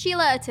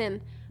 Sheila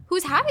Atim,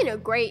 who's having a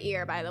great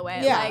year, by the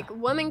way. Yeah. Like,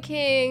 Woman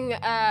King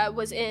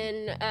was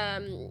in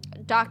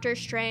Doctor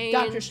Strange.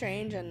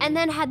 And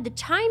then had the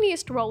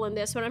tiniest role in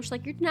this one. I'm just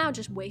like, you're now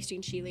just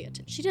wasting Sheila.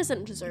 She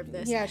doesn't deserve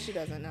this. Yeah, she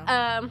doesn't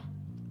know.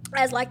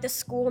 As, like, the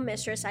school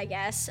mistress, I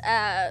guess.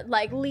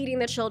 Like, leading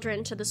the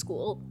children to the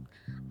school.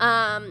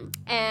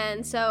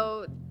 And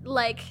so,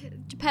 like,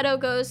 Geppetto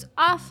goes,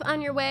 off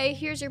on your way.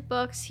 Here's your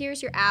books.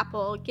 Here's your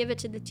apple. Give it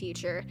to the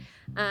teacher.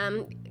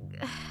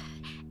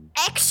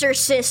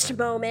 Exorcist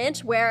moment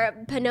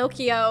where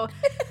Pinocchio,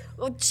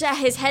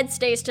 his head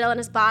stays still and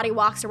his body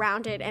walks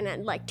around it,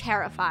 and like,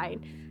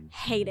 terrifying.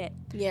 Hate it.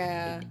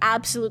 Yeah.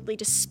 Absolutely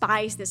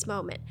despise this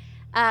moment.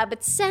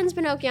 But sends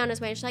Pinocchio on his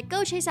way. And she's like,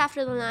 go chase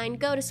after the line,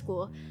 go to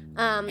school.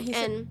 He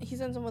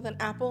sends him with an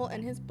apple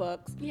and his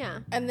books. Yeah.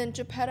 And then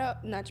Jiminy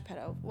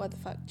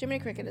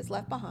Cricket is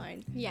left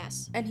behind.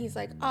 Yes. And he's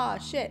like,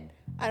 shit,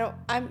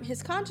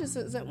 his conscience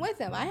isn't with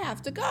him. I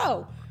have to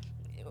go.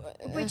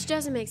 Which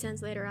doesn't make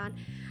sense later on.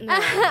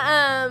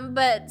 No.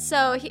 But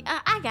so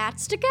I got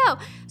to go.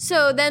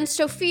 So then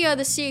Sophia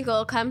the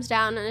seagull comes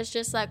down and is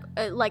just like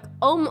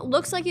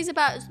looks like she's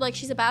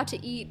about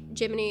to eat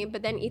Jiminy,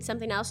 but then eats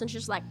something else, and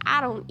she's like, I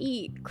don't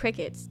eat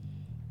crickets.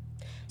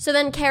 So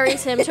then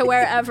carries him to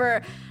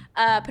wherever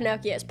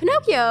Pinocchio is.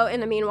 Pinocchio, in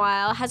the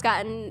meanwhile, has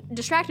gotten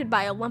distracted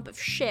by a lump of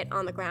shit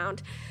on the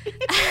ground.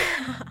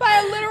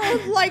 By a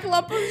literal, like,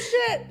 lump of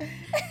shit.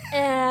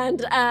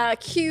 And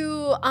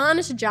cue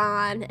Honest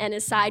John and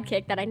his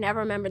sidekick that I never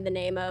remembered the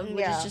name of,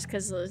 which is just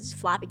because it's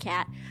Floppy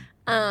Cat.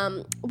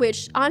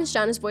 Which Honest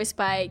John is voiced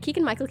by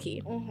Keegan-Michael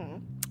Key.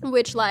 Mm-hmm.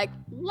 Which, like,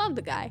 love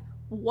the guy.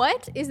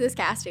 What is this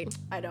casting?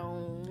 I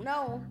don't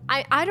know.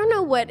 I don't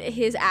know what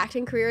his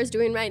acting career is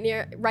doing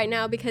right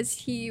now, because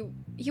he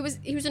was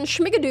in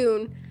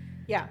Schmigadoon.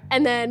 Yeah.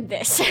 And then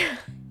this.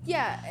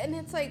 Yeah, and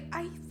it's like,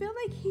 I feel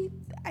like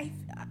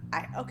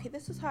okay,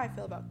 this is how I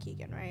feel about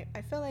Keegan, right?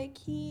 I feel like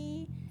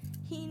he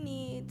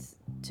needs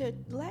to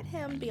let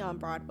him be on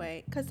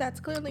Broadway, because that's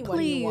clearly what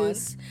he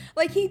wants.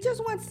 Like, he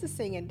just wants to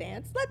sing and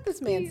dance. Let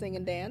this man sing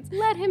and dance.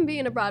 Let him be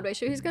in a Broadway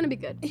show. He's gonna be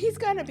good. He's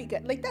gonna be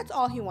good. Like, that's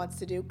all he wants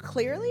to do.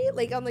 Clearly,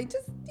 like, I'm like,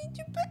 just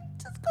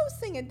go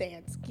sing and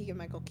dance, Keegan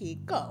Michael Key.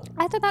 Go.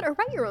 Either that or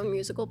write your own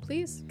musical,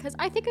 please, because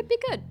I think it'd be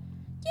good.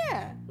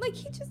 Yeah, like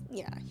he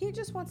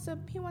just wants to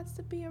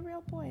be a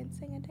real boy and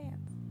sing and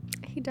dance.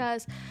 He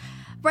does.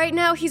 Right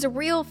now, he's a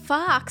real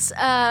fox,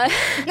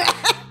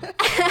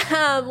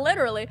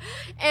 literally.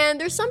 And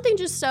there's something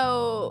just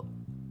so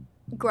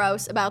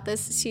gross about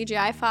this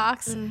CGI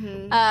fox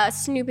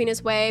snooping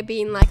his way,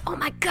 being like, "Oh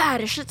my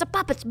God, it's just a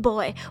puppets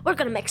boy. We're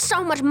gonna make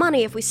so much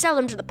money if we sell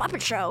him to the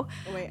puppet show."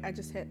 Wait, I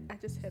just hit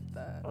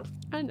the.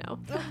 I know.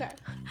 Okay.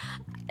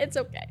 It's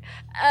okay.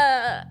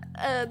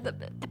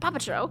 The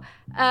puppet show,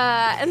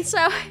 and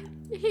so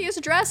he is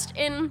dressed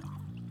in,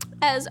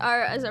 as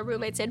our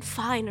roommate said,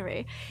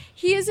 finery.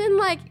 He is in,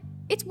 like,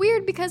 it's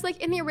weird because,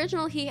 like, in the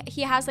original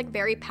he has, like,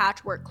 very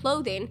patchwork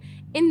clothing.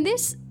 In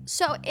this,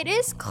 so it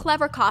is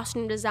clever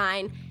costume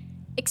design,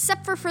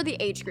 except for the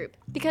age group,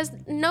 because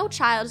no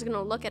child is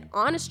gonna look at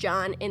Honest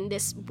John in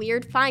this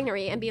weird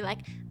finery and be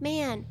like,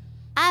 "Man,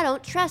 I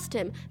don't trust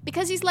him,"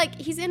 because he's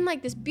in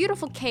like this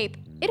beautiful cape.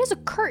 It is a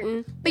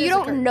curtain, but you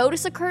don't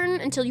notice a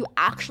curtain until you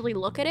actually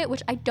look at it,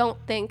 which I don't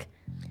think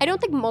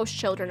most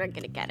children are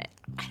gonna get it.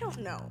 I don't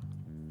know.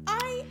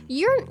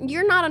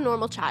 You're not a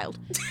normal child.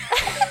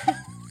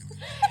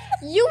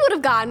 You would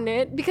have gotten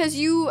it because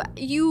you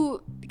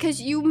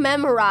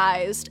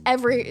memorized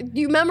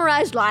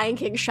Lion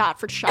King shot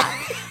for shot.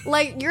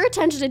 Like, your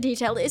attention to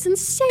detail is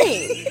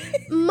insane.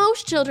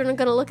 Most children are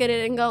gonna look at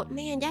it and go,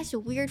 "Man, that's a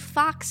weird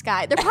fox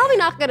guy." They're probably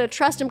not gonna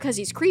trust him because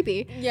he's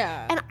creepy.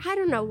 Yeah. And I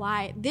don't know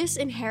why. This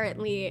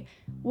inherently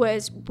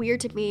was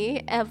weird to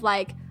me, of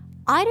like,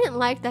 I didn't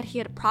like that he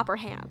had proper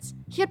hands.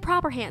 He had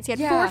proper hands. He had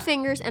 4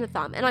 fingers and a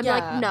thumb. And I'd be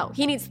like, no,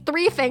 he needs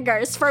 3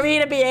 fingers for me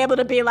to be able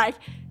to be like,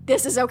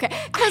 this is okay.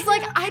 Because,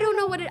 like, I don't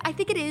know what I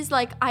think it is,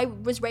 like, I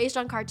was raised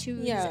on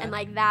cartoons and,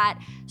 like, that.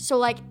 So,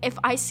 like, if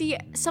I see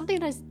something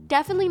that's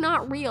definitely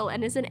not real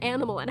and is an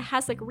animal and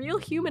has, like, real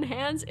human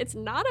hands, it's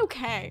not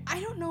okay.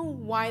 I don't know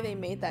why they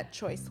made that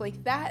choice.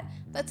 Like,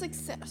 that's like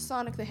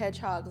Sonic the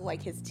Hedgehog,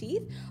 like, his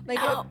teeth. Like,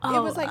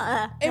 it was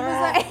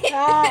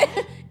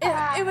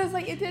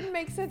like, it didn't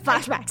make sense.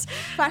 Flashbacks.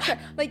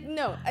 Like,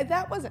 no,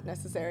 that wasn't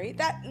necessary.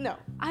 No.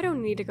 I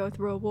don't need to go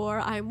through a war.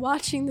 I'm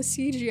watching the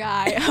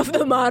CGI of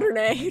the modern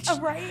age.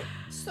 Right?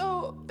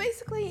 So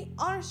basically,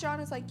 Honest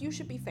John is like, you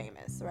should be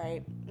famous,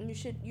 right? You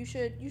should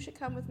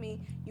come with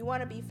me. You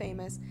want to be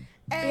famous.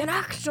 And be an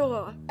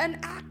actor.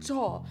 And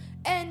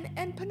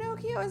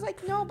Pinocchio is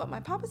like, no, but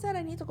my papa said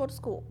I need to go to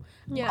school.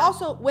 Yeah.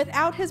 Also,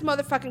 without his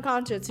motherfucking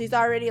conscience, he's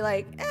already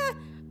like,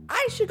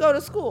 I should go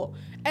to school.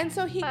 And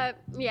so he... But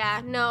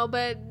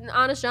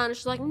Honest John is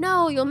just like,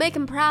 no, you'll make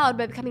him proud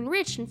by becoming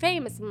rich and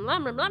famous and blah,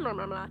 blah, blah, blah,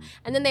 blah, blah.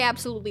 And then they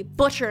absolutely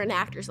butcher an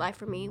actor's life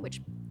for me,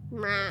 which...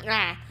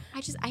 I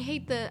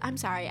hate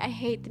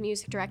the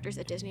music directors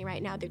at Disney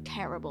right now. They're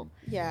terrible.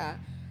 Yeah.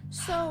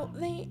 So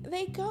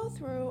they go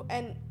through,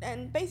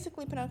 and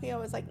basically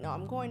Pinocchio is like, no,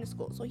 I'm going to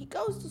school. So he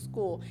goes to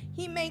school.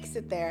 He makes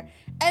it there.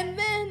 And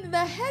then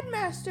the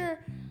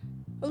headmaster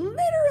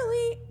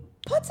literally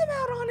puts him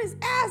out on his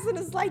ass and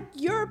is like,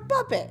 you're a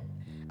puppet.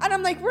 And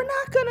I'm like, we're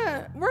not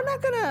gonna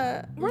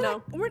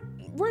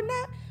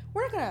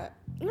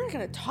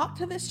talk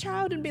to this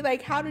child and be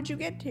like, how did you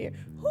get here?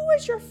 Who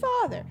is your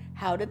father?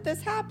 How did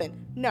this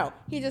happen? No,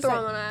 he just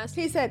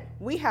said,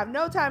 we have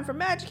no time for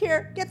magic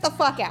here. Get the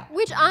fuck out.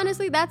 Which,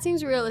 honestly, that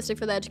seems realistic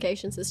for the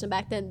education system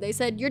back then. They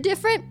said, you're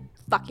different.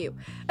 Fuck you.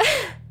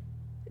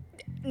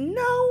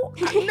 No,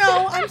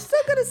 I'm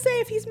still gonna say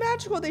if he's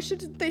magical, they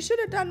should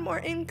have done more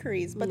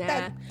inquiries. But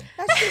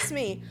that's just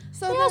me.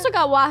 So they also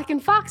got walking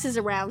foxes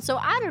around, so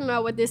I don't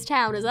know what this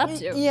town is up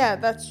to. Yeah,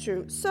 that's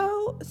true.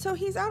 So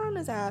he's out on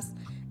his ass.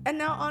 And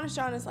now Honest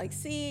John is like,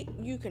 see,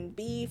 you can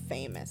be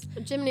famous.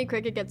 Jiminy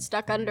Cricket gets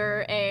stuck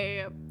under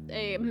a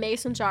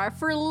mason jar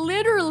for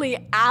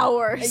literally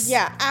hours.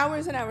 Yeah,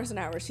 hours and hours and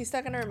hours. She's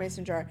stuck under a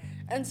mason jar.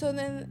 And so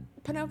then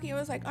Pinocchio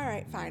was like, all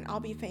right, fine, I'll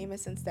be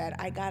famous instead.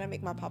 I gotta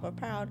make my papa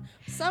proud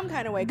some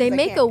kind of way. They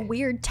make a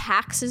weird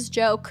taxes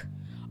joke.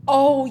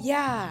 Oh,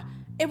 yeah.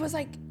 It was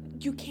like,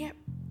 you can't,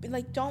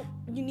 like,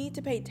 you need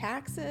to pay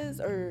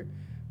taxes or...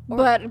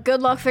 But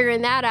good luck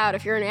figuring that out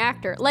if you're an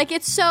actor. Like,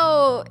 it's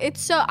so,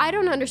 I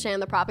don't understand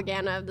the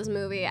propaganda of this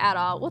movie at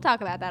all. We'll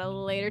talk about that a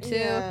little later, too.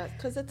 Yeah,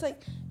 because it's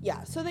like,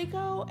 so they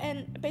go,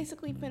 and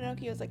basically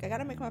Pinocchio's like, I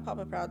gotta make my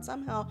papa proud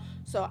somehow,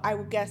 so I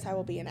guess I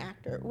will be an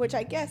actor, which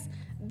I guess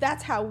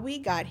that's how we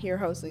got here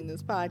hosting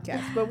this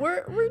podcast, but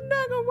we're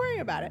not gonna worry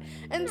about it.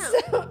 And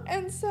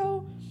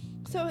so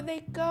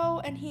they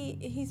go, and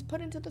he's put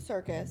into the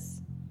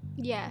circus.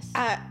 Yes.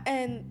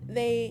 And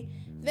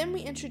then we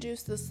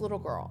introduce this little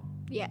girl.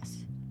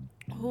 Yes.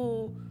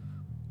 Who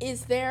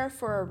is there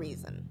for a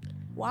reason.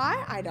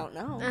 Why? I don't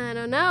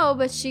know.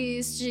 But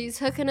she's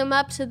hooking him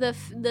up to the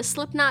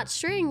slip knot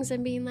strings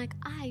and being like,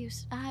 I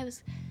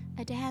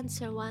a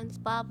dancer once,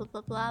 blah, blah,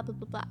 blah, blah, blah,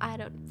 blah, blah. I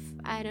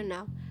don't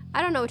know.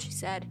 I don't know what she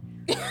said.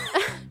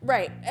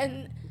 Right.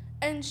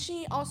 And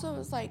she also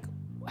was like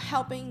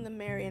helping the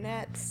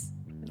marionettes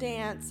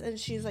dance, and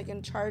she's like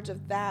in charge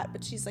of that,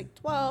 but she's like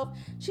 12.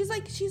 She's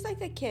like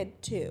a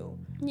kid too.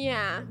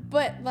 Yeah.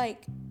 But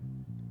like,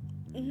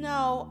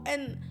 no.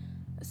 And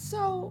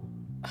so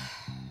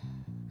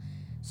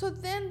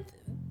then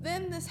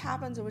this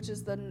happens, which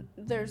is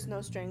there's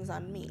no strings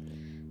on me.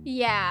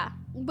 Yeah.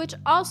 Which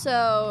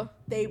also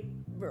They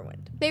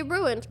ruined.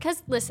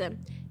 Because,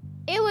 listen,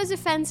 it was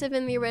offensive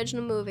in the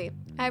original movie.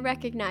 I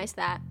recognize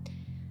that.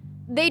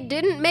 They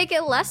didn't make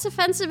it less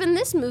offensive in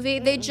this movie.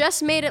 They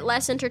just made it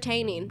less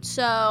entertaining.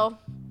 So.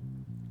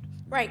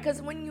 Right,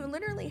 because when you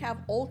literally have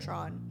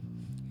Ultron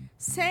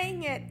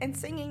saying it and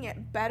singing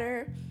it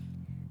better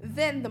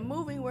than the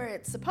movie where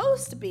it's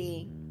supposed to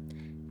be,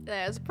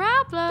 There's a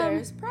problem.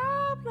 there's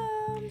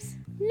problems.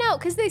 No,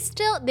 because they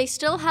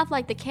still have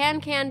like the can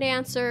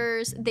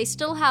dancers. They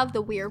still have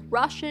the weird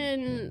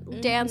Russian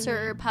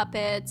dancer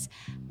puppets,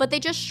 but they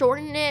just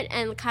shorten it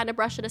and kind of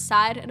brush it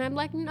aside. And I'm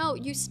like, no,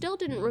 you still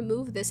didn't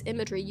remove this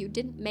imagery. You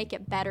didn't make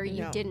it better.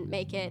 You No. didn't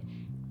make it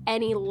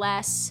any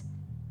less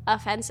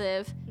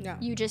offensive. No.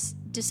 You just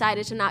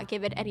decided to not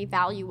give it any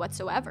value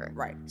whatsoever.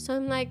 Right. So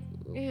I'm like,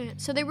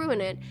 so they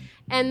ruin it.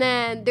 And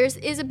then there's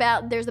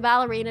the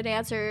ballerina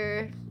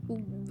dancer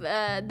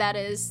that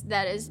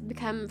is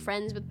become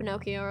friends with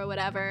Pinocchio or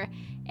whatever,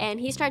 and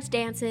he starts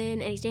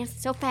dancing, and he's dancing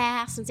so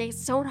fast and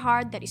dancing so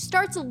hard that he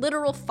starts a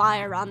literal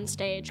fire on the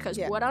stage, because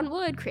wood on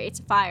wood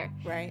creates a fire.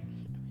 Right.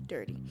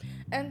 Dirty.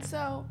 And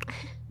so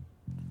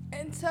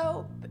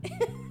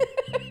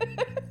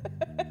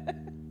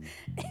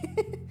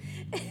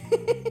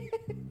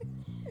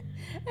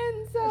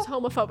It was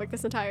homophobic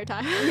this entire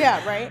time.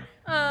 yeah, right.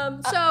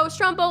 So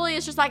Stromboli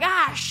is just like,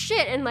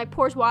 shit, and like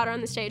pours water on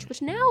the stage,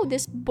 which now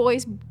this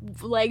boy's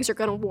legs are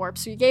gonna warp,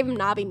 so you gave him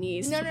knobby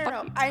knees.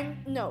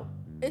 No.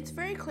 It's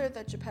very clear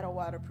that Geppetto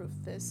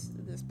waterproofed this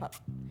pup.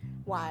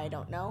 Why, I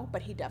don't know,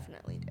 but he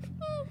definitely did.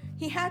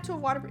 He had to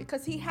waterproof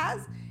because he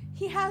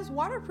has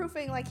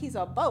waterproofing like he's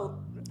a boat.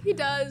 He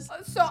does.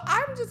 So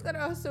I'm just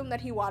gonna assume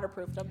that he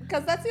waterproofed him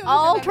because that's the only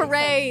All thing that makes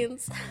terrains.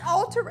 sense.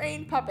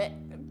 All-terrain puppet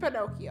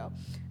Pinocchio.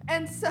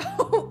 And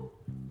so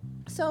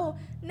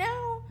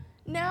now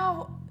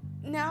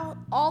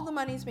all the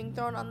money's being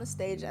thrown on the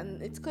stage,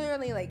 and it's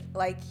clearly like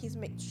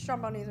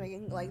Stromboni's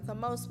making like the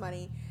most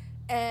money,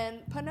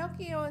 and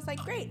Pinocchio is like,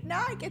 great,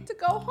 now I get to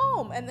go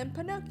home. And then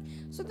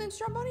then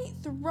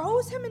Stromboni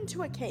throws him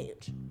into a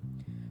cage,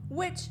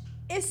 which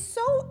is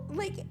so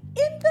like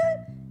in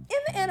the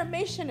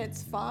animation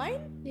it's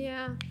fine.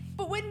 Yeah.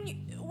 But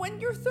when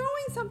you're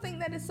throwing something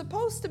that is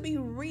supposed to be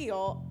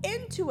real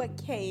into a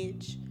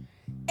cage,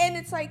 and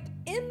it's like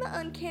in the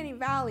uncanny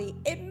valley,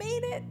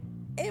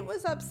 it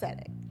was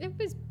upsetting.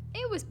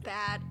 It was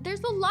bad.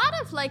 There's a lot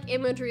of like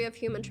imagery of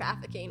human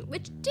trafficking,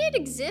 which did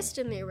exist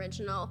in the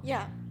original.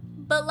 Yeah.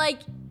 But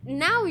like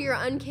now you're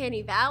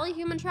uncanny valley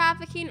human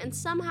trafficking, and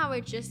somehow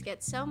it just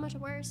gets so much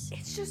worse.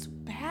 It's just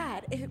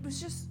bad. It was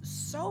just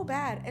so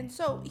bad. And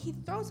so he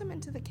throws him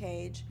into the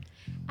cage.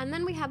 And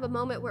then we have a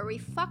moment where we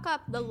fuck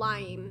up the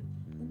lying,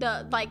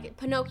 the like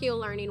Pinocchio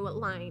learning what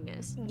lying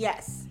is.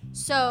 Yes.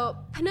 So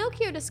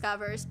Pinocchio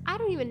discovers, I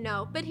don't even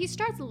know, but he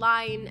starts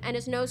lying and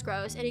his nose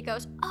grows and he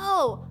goes,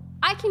 oh,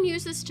 I can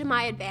use this to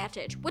my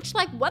advantage. Which,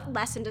 like, what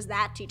lesson does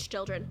that teach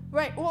children?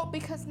 Right. Well,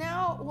 because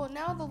now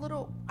the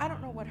little, I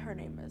don't know what her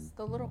name is,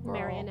 the little girl.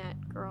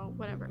 Marionette girl,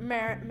 whatever.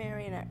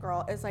 Marionette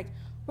girl is like,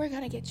 we're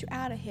going to get you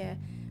out of here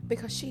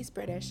because she's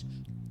British.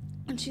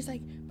 And she's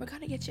like, we're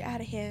going to get you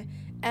out of here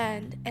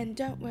and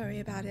don't worry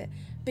about it,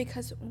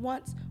 because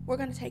once we're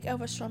going to take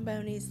over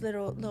Stromboni's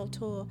little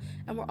tour,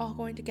 and we're all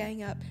going to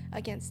gang up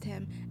against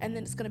him, and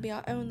then it's going to be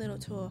our own little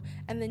tour,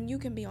 and then you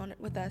can be on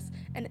it with us,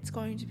 and it's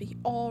going to be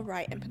all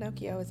right. And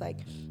Pinocchio is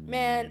like,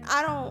 man,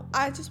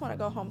 I just want to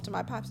go home to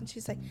my pops. And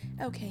she's like,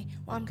 okay,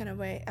 well, I'm going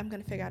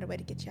to figure out a way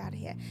to get you out of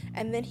here.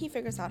 And then he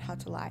figures out how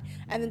to lie.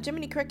 And then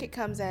Jiminy Cricket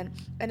comes in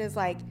and is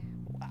like,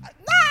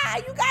 nah,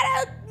 you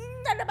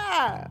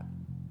gotta,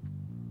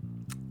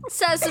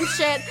 says some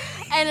shit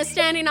and is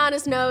standing on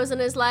his nose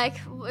and is like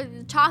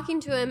talking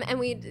to him,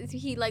 and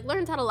he like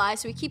learns how to lie,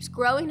 so he keeps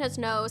growing his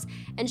nose,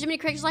 and Jiminy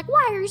Cricket's like,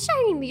 why are you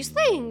saying these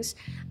things?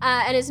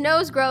 And his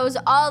nose grows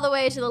all the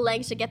way to the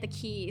length to get the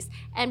keys,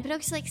 and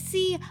Pinocchio's like,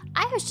 see,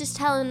 I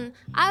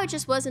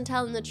just wasn't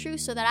telling the truth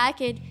so that I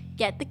could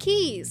get the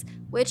keys,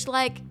 which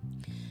like,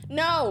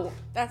 no,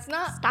 that's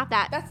not. Stop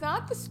that. That's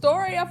not the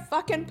story of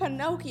fucking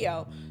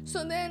Pinocchio.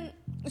 So then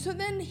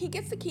he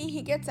gets the key,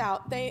 he gets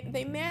out.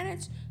 They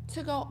manage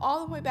to go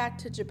all the way back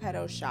to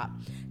Geppetto's shop.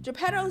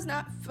 Geppetto's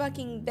not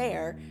fucking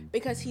there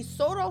because he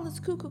sold all his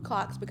cuckoo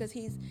clocks because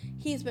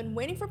he's been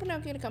waiting for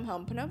Pinocchio to come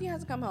home. Pinocchio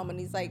hasn't come home, and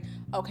he's like,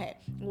 okay,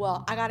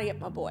 well, I gotta get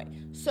my boy.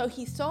 So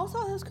he sold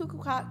all his cuckoo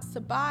clocks to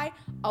buy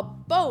a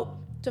boat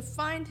to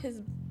find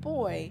his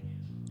boy.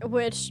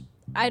 which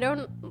I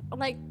don't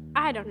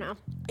know.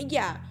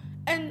 Yeah.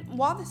 And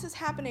while this is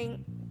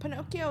happening,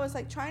 Pinocchio is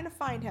like trying to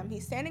find him.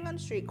 He's standing on a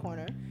street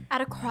corner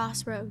At a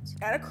crossroads.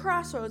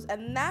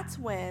 and that's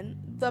when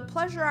the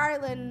Pleasure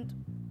Island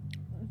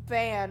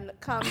van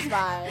comes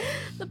by.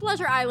 The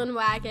Pleasure Island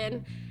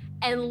wagon.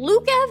 And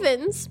Luke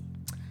Evans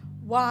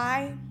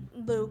Why,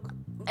 Luke?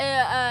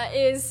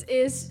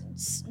 is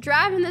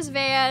driving this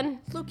van,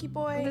 Lukey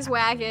boy. this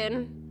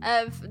wagon,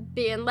 of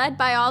being led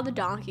by all the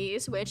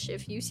donkeys, which,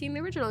 if you've seen the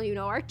original, you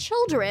know are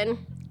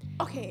children.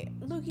 Okay,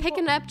 Lukey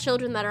Picking boy. up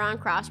children that are on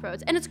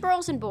crossroads. And it's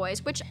girls and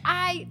boys, which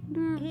I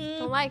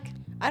don't like.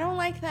 I don't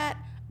like that.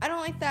 I don't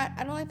like that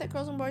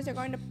girls and boys are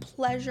going to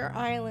Pleasure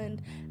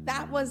Island.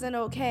 That wasn't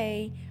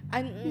okay.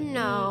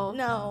 No.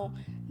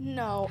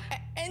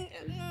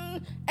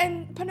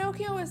 And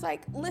Pinocchio is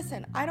like,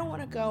 listen, I don't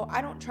want to go.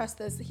 I don't trust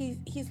this.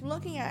 He's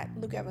looking at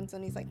Luke Evans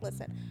and he's like,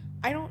 listen,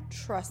 I don't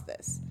trust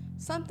this.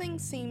 Something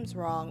seems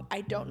wrong.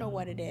 I don't know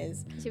what it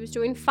is. He was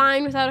doing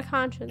fine without a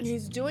conscience.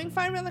 He's doing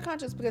fine without a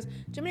conscience because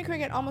Jiminy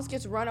Cricket almost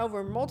gets run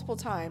over multiple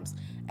times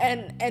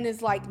and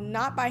is like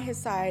not by his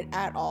side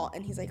at all.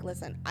 And he's like,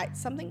 listen,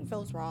 something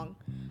feels wrong.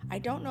 I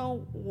don't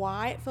know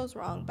why it feels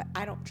wrong, but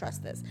I don't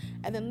trust this.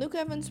 And then Luke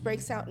Evans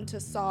breaks out into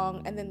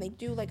song, and then they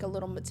do like a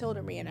little Matilda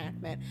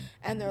reenactment,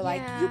 and they're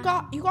like, you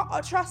got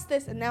to trust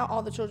this. And now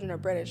all the children are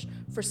British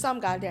for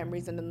some goddamn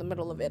reason in the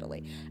middle of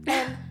Italy.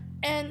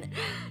 And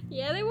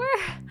yeah, they were.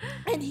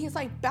 And he's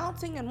like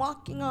bouncing and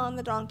walking on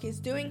the donkeys,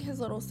 doing his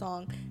little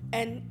song.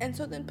 And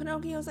so then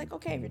Pinocchio's like,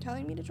 okay, if you're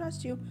telling me to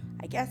trust you,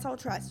 I guess I'll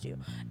trust you.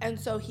 And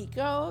so he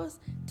goes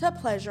to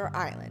Pleasure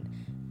Island.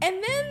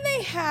 And then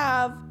they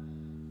have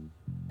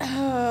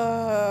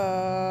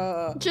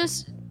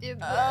just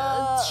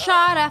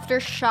shot after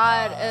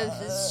shot of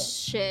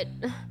shit.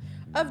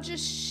 Of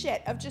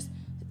just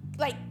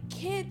like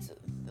kids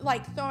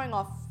like throwing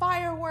off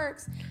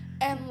fireworks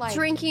and like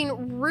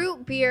drinking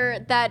root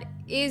beer that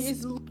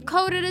is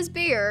coded as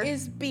beer.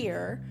 Is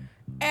beer.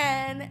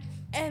 And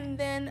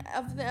then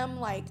of them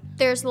like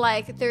there's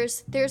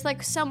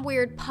like some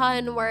weird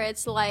pun where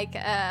it's like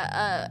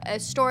a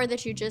store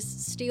that you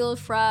just steal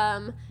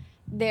from.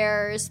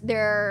 There is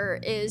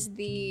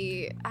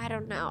the I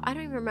don't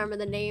even remember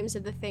the names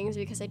of the things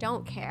because I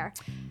don't care.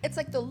 It's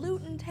like the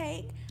loot and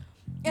take.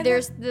 And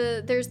there's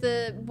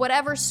the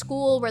whatever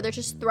school where they're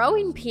just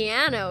throwing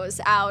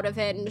pianos out of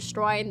it and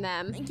destroying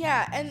them.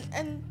 Yeah,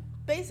 and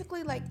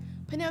basically like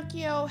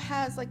Pinocchio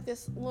has like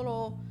this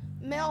little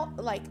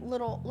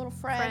little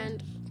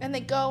friend, and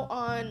they go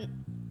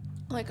on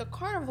like a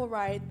carnival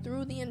ride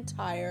through the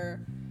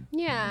entire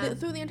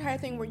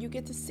thing where you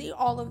get to see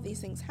all of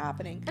these things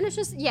happening. And it's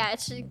just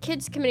it's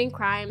kids committing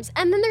crimes.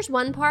 And then there's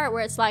one part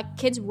where it's like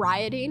kids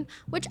rioting,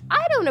 which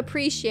I don't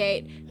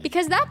appreciate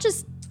because that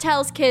just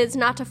tells kids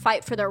not to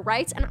fight for their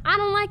rights, and I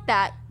don't like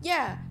that.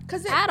 Yeah,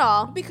 at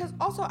all. Because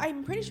also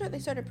I'm pretty sure they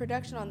started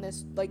production on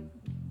this like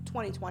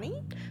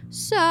 2020.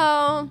 So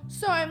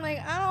I'm like,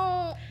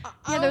 I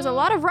don't. There's a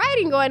lot of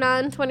rioting going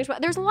on in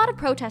 2020. There's a lot of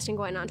protesting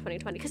going on in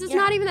 2020 because it's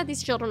not even that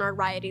these children are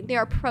rioting; they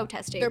are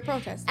protesting. They're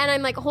protesting. And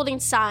I'm like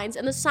holding signs,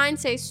 and the signs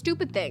say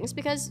stupid things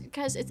because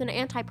it's an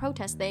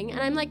anti-protest thing,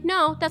 and I'm like,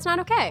 no, that's not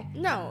okay.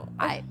 No,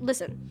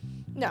 listen.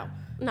 No.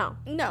 No.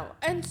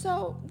 And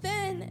so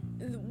then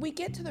we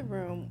get to the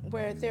room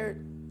where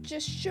they're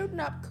just shooting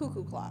up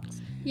cuckoo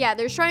clocks. Yeah,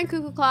 they're destroying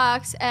cuckoo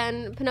clocks,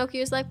 and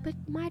Pinocchio's like, but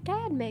my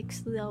dad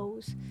makes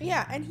those.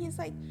 Yeah, and he's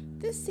like,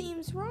 this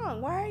seems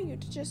wrong. Why are you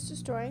just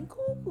destroying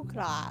cuckoo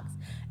clocks?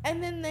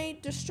 And then they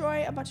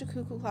destroy a bunch of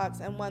cuckoo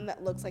clocks and one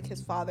that looks like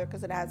his father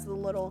because it has the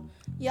little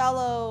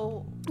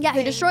yellow Yeah, thing.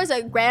 he destroys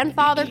a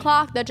grandfather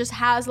clock that just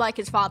has, like,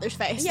 his father's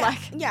face.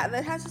 Yeah,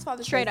 that has his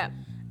father's straight face. up.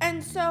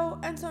 And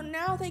so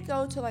now they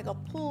go to like a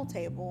pool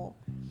table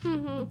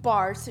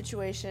bar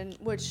situation,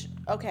 which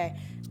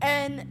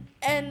and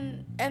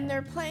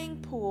they're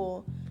playing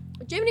pool.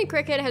 Jiminy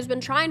Cricket has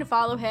been trying to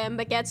follow him,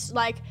 but gets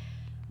like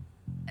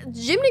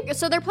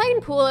so they're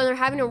playing pool and they're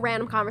having a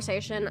random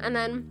conversation, and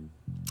then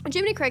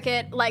Jiminy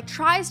Cricket like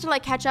tries to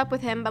like catch up with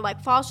him, but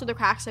like falls through the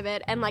cracks of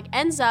it and like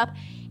ends up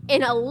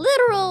in a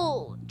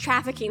literal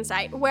trafficking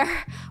site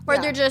where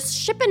they're just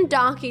shipping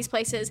donkeys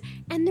places,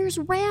 and there's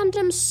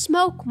random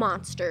smoke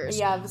monsters.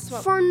 Yeah, the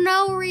smoke for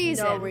no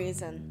reason. No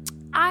reason.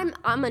 I'm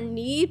gonna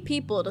need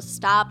people to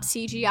stop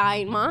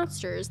CGIing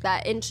monsters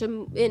that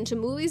into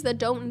movies that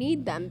don't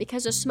need them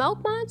because a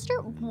smoke monster?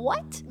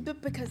 What?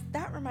 But because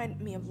that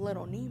reminded me of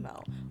Little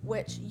Nemo,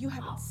 which you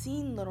haven't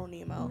seen Little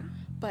Nemo,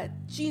 but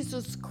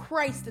Jesus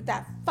Christ, did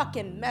that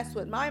fucking mess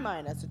with my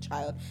mind as a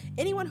child.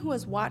 Anyone who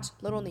has watched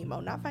Little Nemo,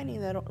 not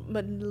Finding Little,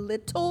 but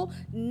Little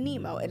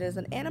Nemo, it is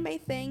an anime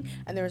thing,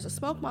 and there is a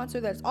smoke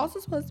monster that's also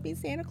supposed to be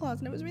Santa Claus,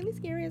 and it was really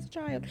scary as a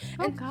child.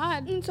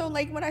 God. And so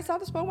like when I saw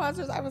the smoke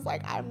monsters, I was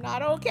like, I'm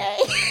not okay.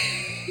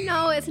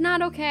 No, it's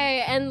not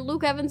okay. And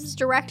Luke Evans is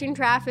directing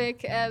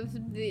traffic of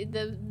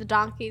the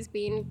donkeys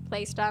being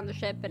placed on the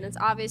ship, and it's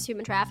obvious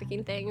human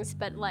trafficking things,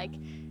 but like,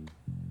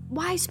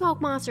 why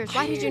smoke monsters?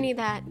 Why did you need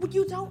that? Well,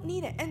 you don't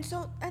need it. And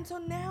so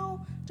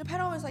now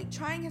Geppetto is like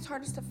trying his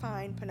hardest to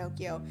find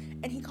Pinocchio,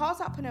 and he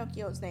calls out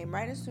Pinocchio's name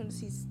right as soon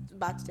as he's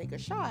about to take a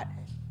shot.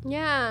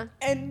 Yeah.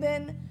 And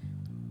then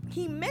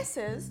he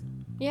misses,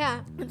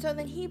 Yeah. And so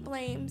then he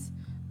blames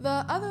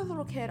the other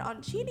little kid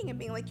on cheating and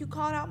being like, you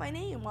called out my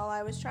name while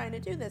I was trying to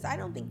do this. I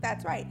don't think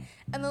that's right.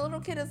 And the little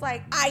kid is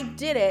like, I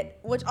did it.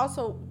 Which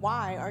also,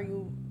 why are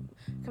you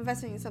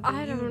confessing to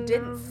something you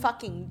didn't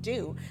fucking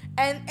do?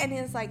 And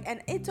he's like,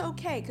 and it's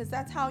okay because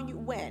that's how you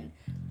win.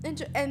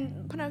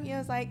 And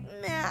Pinocchio's like,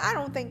 nah, I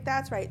don't think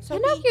that's right. So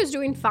Pinocchio's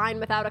doing fine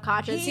without a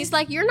conscience. He's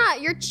like, you're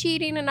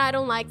cheating and I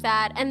don't like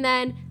that. And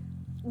then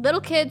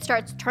little kid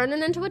starts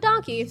turning into a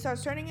donkey. He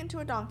starts turning into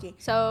a donkey.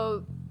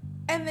 So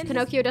and then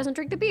Pinocchio doesn't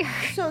drink the beer.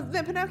 So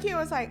then Pinocchio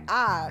was like,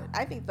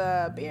 I think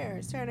the beer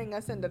is turning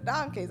us into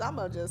donkeys. I'm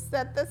going to just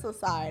set this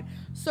aside.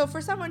 So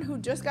for someone who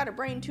just got a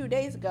brain 2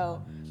 days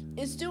ago,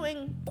 is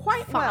doing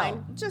quite fine.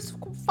 Well. Just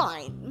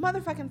fine.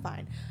 Motherfucking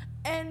fine.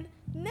 And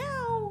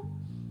now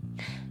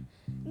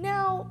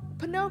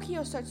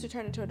Pinocchio starts to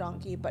turn into a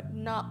donkey, but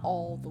not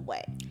all the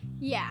way.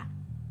 Yeah.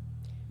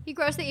 He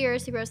grows the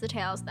ears, he grows the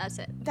tails, that's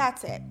it.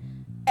 That's it.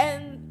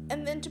 And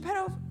then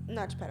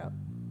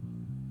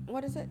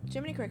what is it?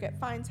 Jiminy Cricket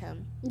finds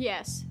him.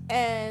 Yes.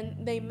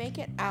 And they make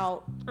it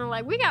out. I'm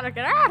like, we gotta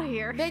get out of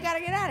here. They gotta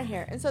get out of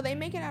here. And so they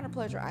make it out of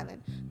Pleasure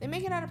Island.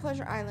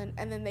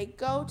 And then they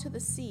go to the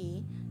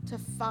sea to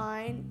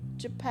find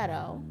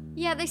Geppetto.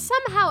 Yeah, they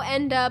somehow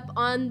end up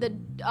on the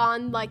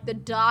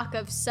dock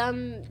of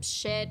some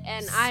shit,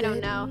 and I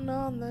don't know. Sitting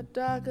on the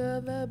dock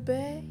of the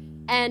bay.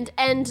 And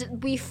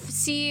we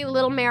see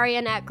little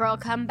marionette girl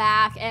come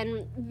back,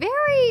 and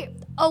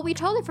we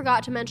totally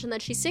forgot to mention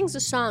that she sings a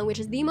song which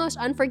is the most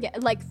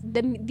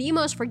the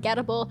most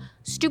forgettable,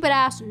 stupid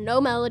ass, no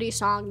melody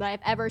song that I've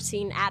ever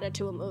seen added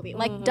to a movie.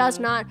 Like, does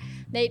not.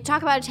 They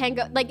talk about a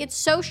tango, like, it's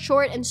so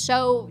short and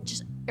so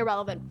just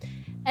irrelevant.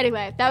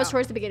 Anyway, that was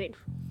towards the beginning.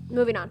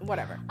 Moving on.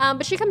 Whatever.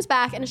 But she comes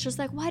back and it's just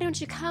like, why don't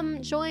you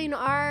come join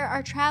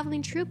our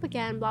traveling troupe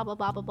again? Blah blah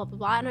blah blah blah blah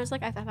blah. And I was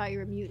like, I thought you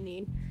were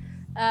mutinying.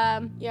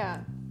 Yeah.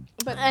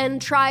 But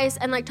and tries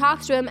and like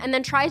talks to him and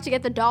then tries to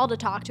get the doll to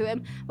talk to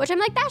him, which I'm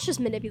like, that's just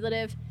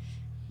manipulative.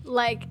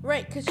 Like,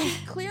 right, because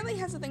she clearly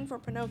has a thing for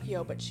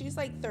Pinocchio, but she's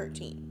like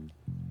 13.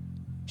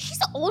 She's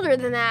older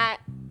than that.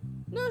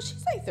 No,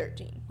 she's like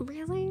 13.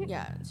 Really?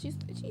 Yeah, she's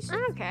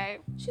okay.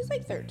 She's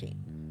like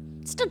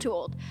 13. Still too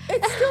old.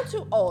 It's still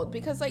too old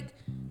because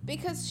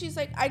she's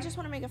like, I just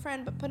want to make a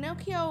friend, but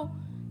Pinocchio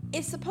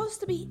is supposed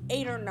to be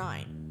 8 or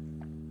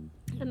 9.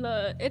 And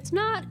it's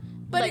not.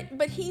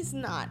 But he's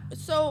not.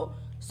 So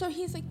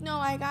he's like, no,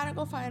 I gotta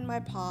go find my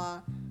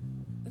pa.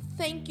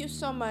 Thank you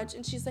so much.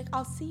 And she's like,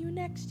 I'll see you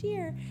next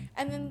year.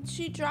 And then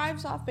she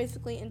drives off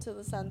basically into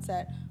the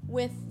sunset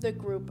with the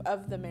group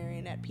of the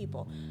marionette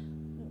people.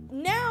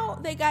 Now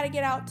they gotta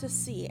get out to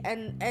sea,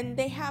 and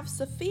they have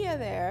Sophia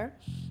there,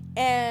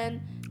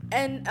 and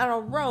on a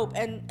rope,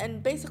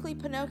 and basically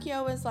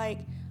Pinocchio is like,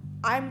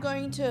 I'm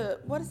going to,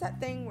 what is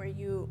that thing where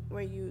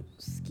you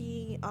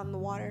ski on the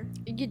water?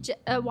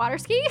 Water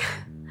ski?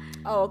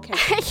 Oh, okay.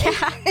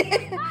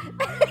 Yeah.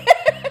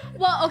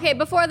 Well, okay,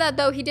 before that,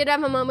 though, he did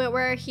have a moment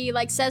where he,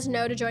 like, says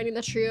no to joining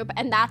the troupe,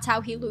 and that's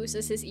how he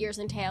loses his ears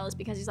and tails,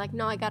 because he's like,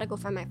 no, I gotta go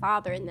find my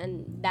father, and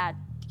then that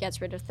gets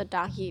rid of the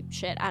donkey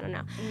shit. I don't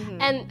know.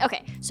 Mm-hmm. And,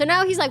 okay, so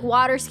now he's, like,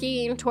 water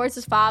skiing towards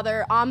his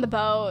father on the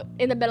boat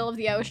in the middle of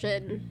the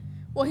ocean.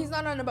 Well, he's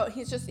not on a boat.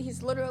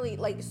 He's literally,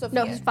 like,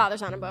 Sophia. No, his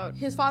father's on a boat.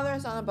 His father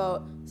is on a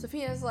boat.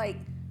 Sophia's, like,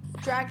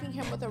 dragging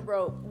him with a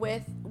rope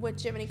with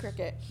Jiminy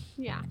Cricket.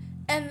 Yeah.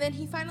 And then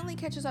he finally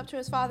catches up to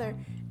his father,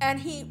 and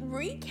he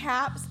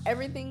recaps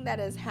everything that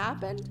has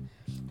happened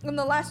in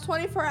the last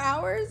 24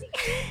 hours.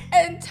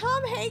 And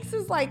Tom Hanks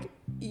is like,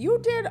 you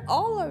did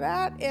all of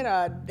that in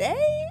a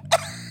day?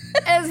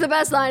 It's the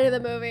best line of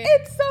the movie.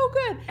 It's so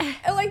good.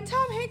 And, like,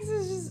 Tom Hanks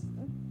is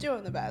just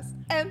doing the best.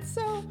 And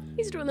so...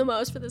 he's doing the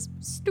most for this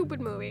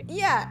stupid movie.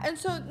 Yeah, and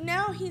so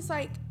now he's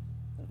like,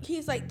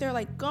 they're,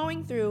 like,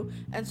 going through,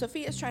 and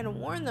Sophia's trying to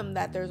warn them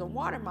that there's a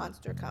water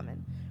monster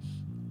coming.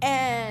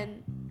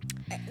 And...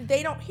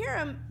 they don't hear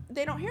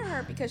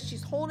her because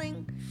she's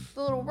holding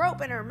the little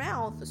rope in her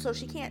mouth, so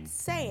she can't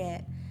say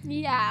it.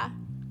 Yeah.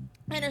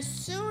 And as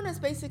soon as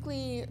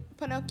basically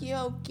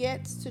Pinocchio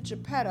gets to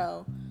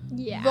Geppetto,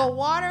 yeah, the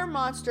water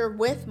monster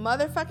with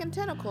motherfucking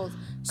tentacles.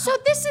 So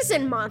this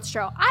isn't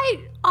Monstro.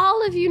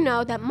 All of you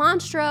know that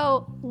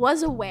Monstro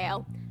was a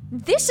whale.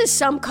 This is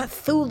some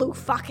Cthulhu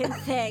fucking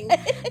thing.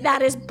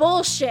 That is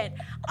bullshit.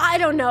 I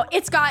don't know.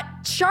 It's got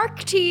shark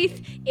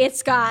teeth.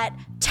 It's got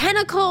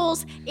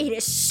tentacles. It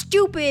is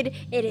stupid.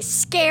 It is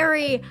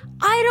scary.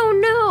 I don't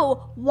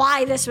know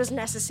why this was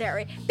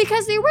necessary.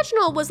 Because the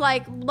original was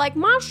like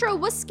Monstro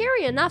was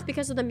scary enough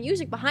because of the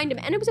music behind him.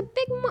 And it was a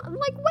big,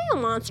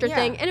 whale monster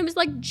thing. And it was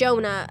like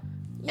Jonah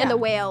and the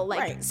whale,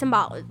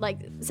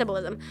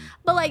 symbolism.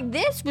 But, like,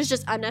 this was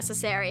just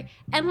unnecessary.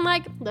 And,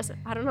 like, listen,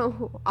 I don't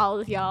know all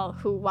of y'all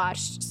who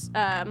watched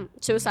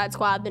Suicide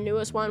Squad, the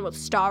newest one with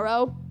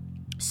Starro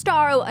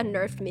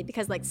unnerved me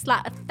because, like,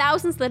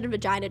 1,000 slitted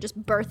vagina just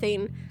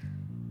birthing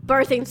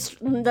birthing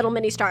little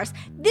mini stars.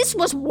 This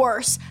was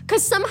worse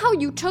because somehow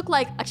you took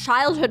like a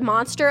childhood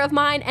monster of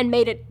mine and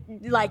made it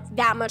like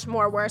that much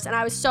more worse, and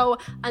I was so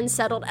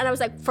unsettled. And I was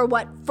like, for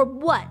what? For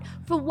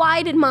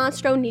why did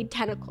Monstro need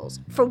tentacles?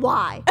 For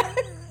why?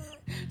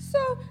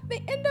 So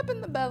they end up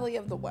in the belly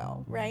of the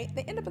well, right?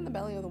 They end up in the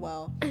belly of the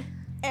well,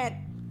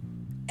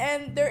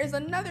 and there is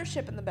another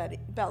ship in the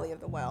belly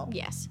of the well.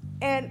 Yes.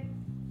 And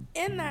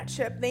in that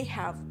ship they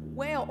have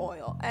whale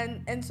oil,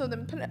 and so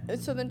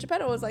then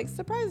Geppetto was like,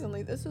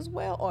 surprisingly, this is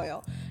whale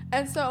oil.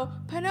 And so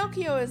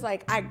Pinocchio is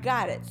like, I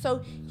got it.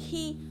 So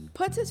he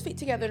puts his feet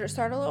together to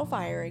start a little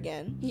fire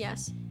again.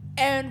 Yes.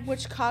 And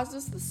which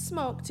causes the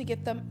smoke to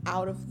get them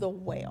out of the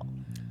whale.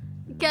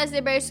 Because they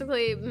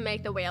basically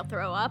make the whale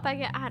throw up.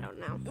 I don't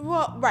know.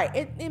 Well, right.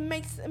 It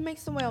makes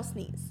the whale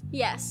sneeze.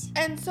 Yes.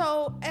 And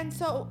so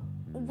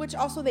which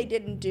also they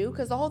didn't do,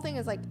 because the whole thing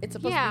is like, it's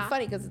supposed to be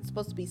funny because it's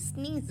supposed to be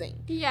sneezing.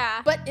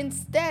 Yeah. But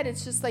instead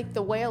it's just like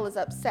the whale is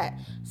upset.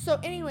 So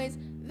anyways,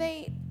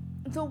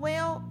 the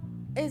whale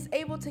is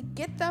able to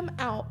get them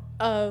out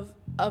of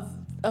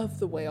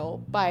the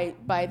whale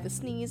by the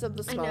sneeze of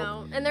the smoke. I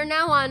know. And they're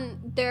now on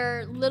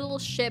their little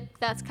ship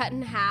that's cut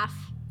in half.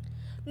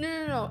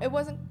 No. It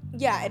wasn't.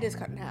 Yeah, it is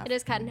cut in half. It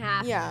is cut in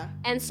half. Yeah.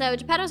 And so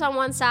Geppetto's on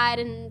one side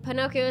and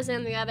Pinocchio's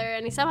on the other,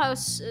 and he somehow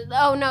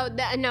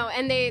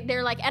and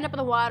they're like end up in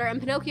the water, and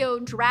Pinocchio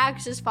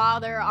drags his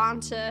father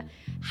onto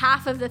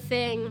half of the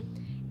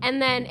thing,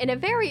 and then in a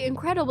very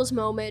Incredibles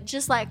moment,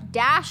 just like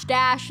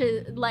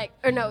dashes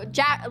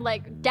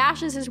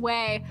his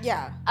way.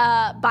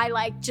 Yeah. By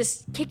like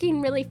just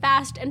kicking really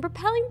fast and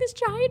propelling this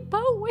giant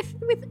boat with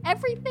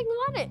everything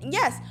on it.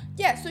 Yes.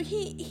 Yeah. So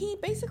he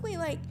basically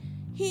like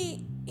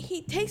he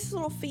takes his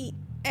little feet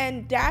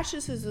and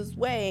dashes his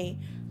way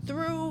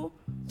through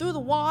the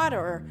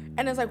water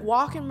and is like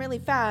walking really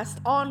fast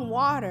on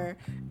water,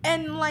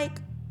 and like,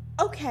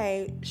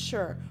 okay,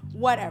 sure,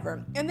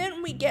 whatever. And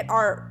then we get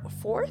our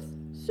fourth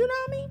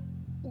tsunami.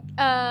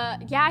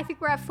 Yeah, I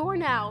think we're at 4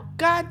 now.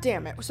 God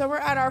damn it. So we're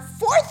at our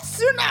fourth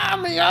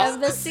tsunami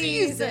of the the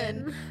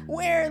season. season,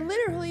 where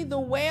literally the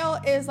whale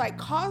is like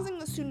causing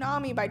the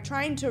tsunami by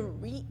trying to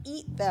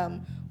re-eat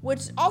them,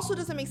 which also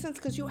doesn't make sense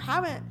because you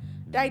haven't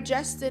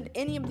digested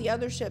any of the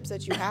other ships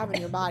that you have in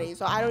your body.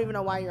 So I don't even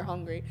know why you're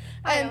hungry.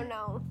 I don't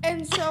know.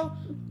 And so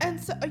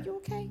are you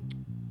okay?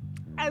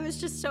 I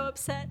was just so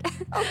upset.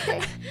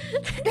 Okay.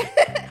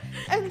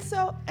 and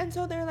so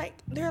they're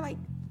like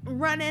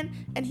running,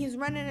 and he's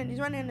running and he's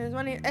running and he's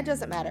running. It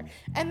doesn't matter.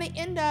 And they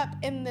end up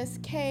in this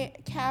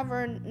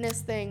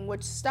cavernous thing,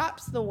 which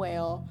stops the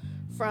whale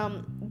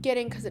from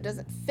getting, because it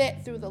doesn't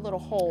fit through the little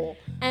hole.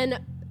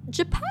 And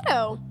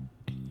Geppetto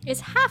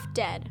is half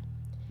dead,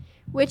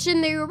 which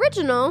in the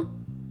original,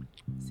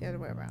 It's the other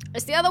way around.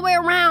 it's the other way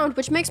around,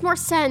 which makes more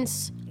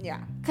sense.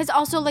 Yeah. Because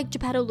also, like,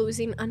 Geppetto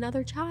losing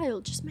another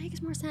child just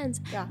makes more sense.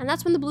 Yeah. And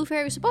that's when the Blue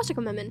Fairy was supposed to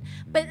come in.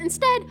 But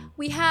instead,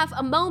 we have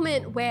a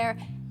moment where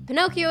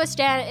Pinocchio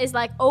is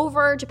like,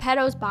 over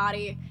Geppetto's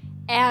body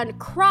and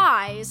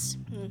cries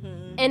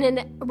in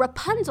a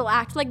Rapunzel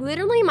act. Like,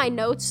 literally, my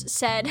notes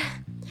said,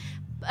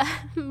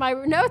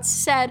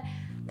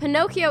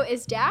 Pinocchio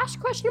is dash, ?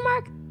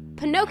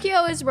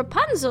 Pinocchio is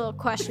Rapunzel, ?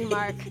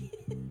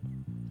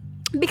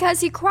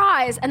 Because he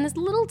cries, and this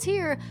little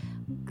tear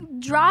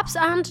drops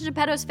onto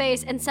Geppetto's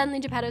face, and suddenly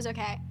Geppetto's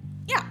okay.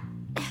 Yeah.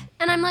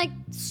 And I'm like,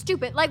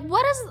 stupid. Like,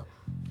 what?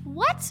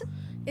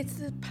 It's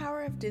the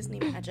power of Disney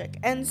magic.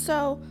 And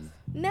so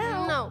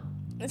now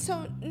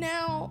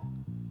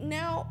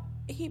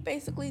he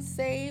basically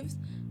saves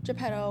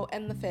Geppetto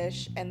and the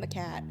fish and the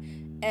cat,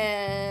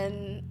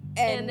 and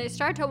they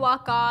start to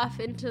walk off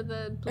into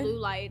the blue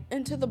light.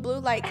 Into the blue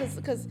light,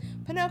 because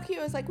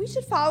Pinocchio is like, we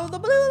should follow the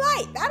blue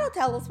light. That'll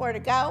tell us where to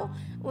go.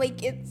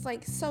 Like, it's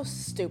like so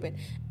stupid.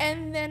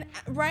 And then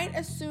right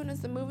as soon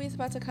as the movie is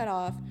about to cut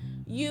off,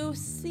 you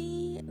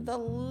see the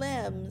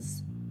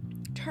limbs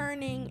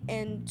turning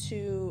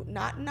into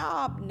not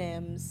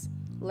limbs,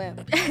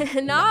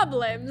 Knob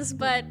limbs,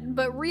 but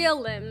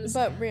real limbs.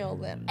 but real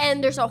limbs.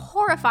 And there's a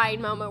horrifying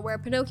moment where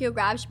Pinocchio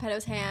grabs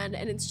Geppetto's hand,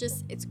 and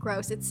it's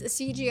gross. It's a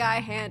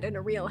CGI hand and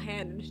a real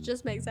hand, and it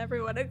just makes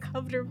everyone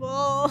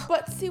uncomfortable.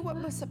 But see,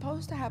 what was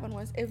supposed to happen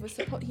was he was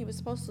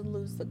supposed to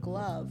lose the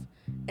glove,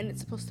 and it's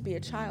supposed to be a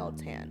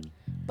child's hand,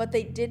 but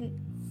they didn't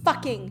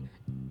fucking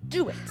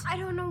do it. I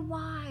don't know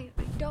why.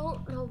 Oh,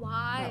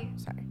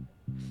 sorry,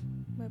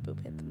 my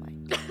boob hit the mic.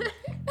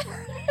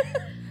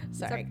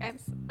 Sorry, okay.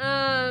 guys.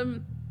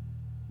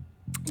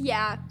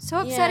 Yeah, so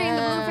upsetting. The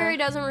Yeah. Blue Fairy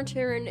doesn't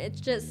return.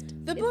 It's just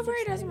The Blue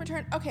Fairy doesn't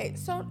return. Okay,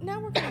 so now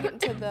we're going to get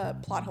into the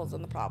plot holes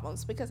and the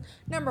problems, because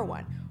number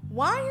one,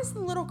 why is the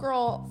little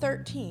girl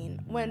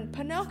 13 when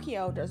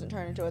Pinocchio doesn't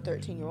turn into a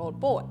 13-year-old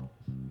boy?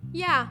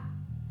 Yeah.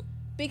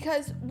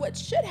 Because what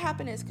should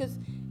happen is, because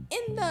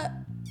in the,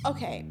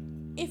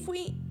 if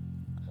we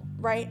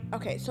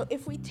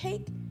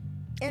take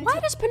into, Why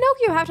does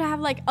Pinocchio have to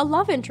have, like, a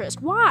love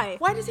interest? Why?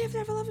 why does he have to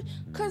have a love?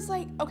 Because,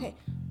 like, okay,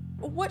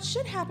 what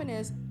should happen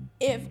is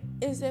if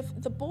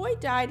the boy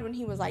died when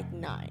he was like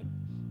 9,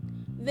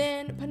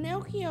 then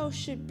Pinocchio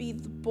should be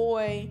the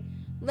boy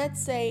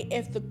let's say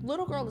if the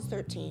little girl is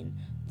 13,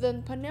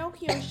 then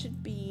Pinocchio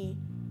should be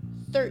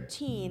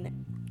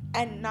 13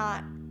 and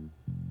not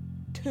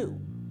 2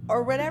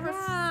 or whatever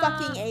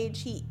fucking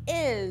age he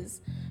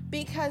is,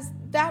 because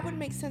that would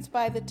make sense.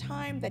 By the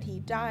time that he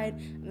died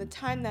and the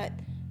time that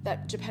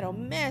Geppetto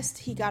missed,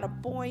 he got a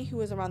boy who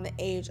was around the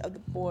age of the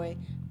boy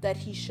that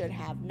he should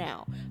have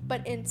now.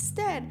 But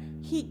instead,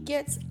 he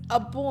gets a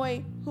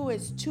boy who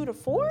is 2 to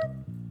 4?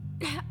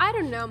 I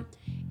don't know.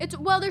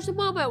 There's a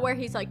moment where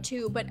he's like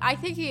 2, but I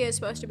think he is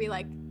supposed to be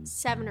like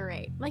 7 or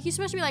 8. Like, he's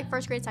supposed to be like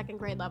first grade, second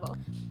grade level.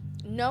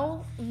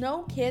 No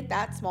kid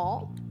that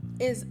small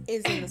is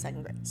in the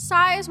second grade.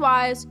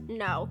 Size-wise,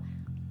 no.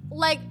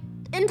 Like,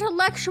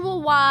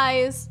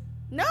 intellectual-wise,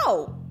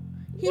 no.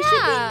 He should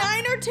be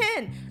 9 or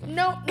 10.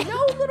 No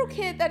little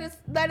kid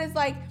that is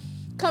like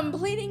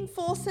completing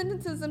full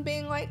sentences and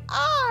being like,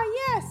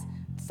 yes,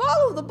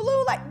 follow the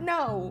blue light.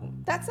 No,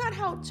 that's not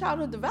how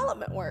childhood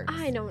development works.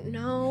 I don't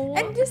know.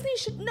 And Disney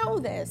should know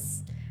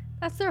this.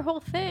 That's their whole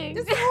thing.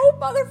 That's the whole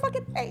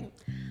motherfucking thing.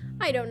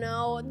 I don't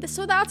know.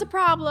 So that's a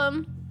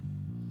problem.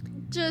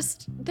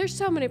 Just, there's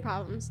so many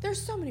problems.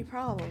 There's so many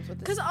problems with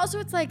this. Because also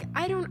it's like,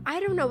 I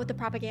don't know what the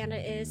propaganda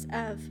is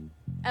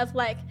of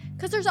like,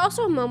 because there's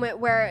also a moment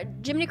where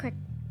Jiminy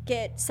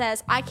Cricket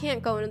says, I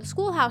can't go into the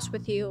schoolhouse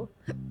with you.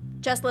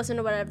 Just listen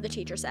to whatever the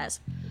teacher says.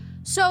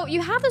 So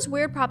you have this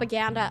weird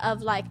propaganda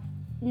of like,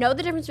 know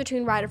the difference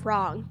between right and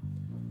wrong,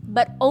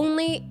 but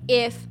only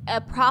if a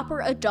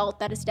proper adult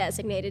that is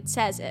designated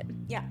says it.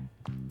 Yeah.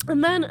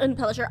 And then in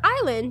Pleasure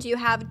Island, you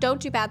have don't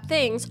do bad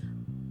things.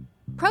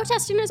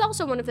 Protesting is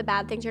also one of the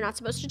bad things you're not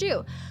supposed to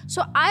do.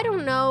 So I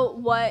don't know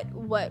what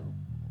white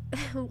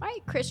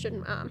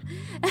Christian mom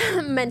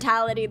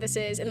mentality this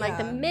is in like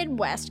the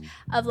Midwest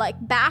of like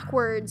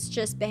backwards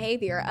just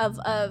behavior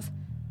of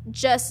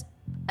just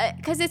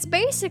because it's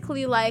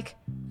basically like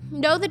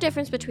know the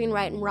difference between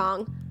right and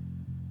wrong,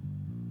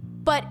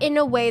 but in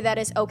a way that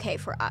is okay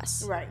for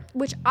us, right?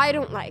 Which I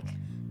don't like,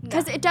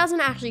 because it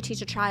doesn't actually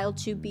teach a child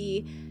to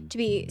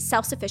be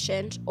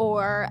self-sufficient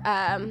or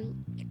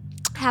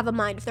have a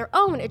mind of their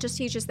own. It just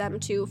teaches them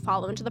to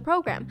follow into the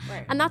program.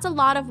 Right. And that's a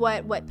lot of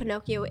what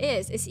Pinocchio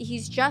is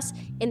he's just,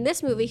 in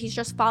this movie, he's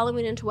just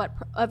following into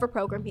whatever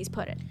program he's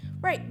put in.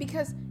 Right,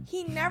 because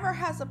he never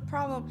has a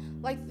problem.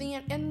 Like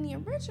in the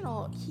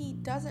original, he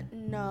doesn't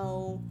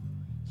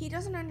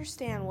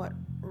understand what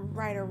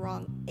right or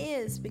wrong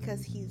is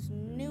because he's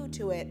new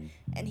to it,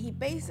 and he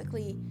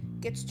basically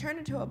gets turned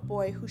into a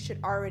boy who should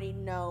already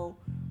know,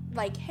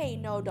 like, hey,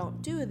 no,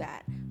 don't do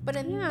that. But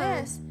in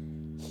this,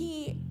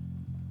 he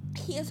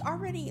is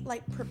already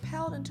like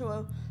propelled into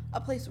a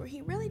place where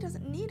he really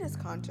doesn't need his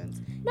conscience.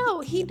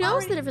 No, he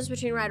knows the difference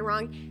between right and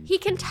wrong. He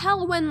can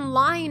tell when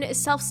lying is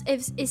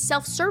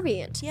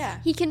self-servient. Yeah.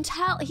 He can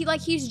tell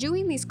he's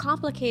doing these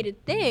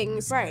complicated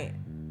things. Right.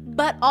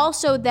 But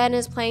also then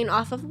is playing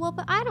off of, well,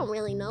 but I don't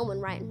really know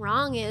when right and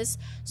wrong is,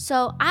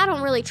 so I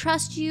don't really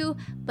trust you,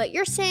 but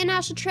you're saying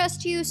I should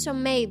trust you, so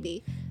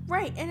maybe.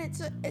 Right, and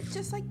it's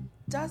just like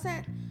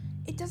doesn't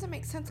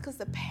make sense because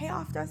the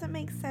payoff doesn't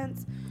make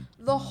sense.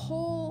 The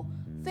whole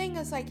thing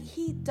is like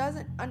he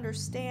doesn't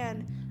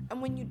understand,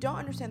 and when you don't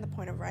understand the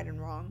point of right and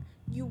wrong,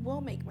 you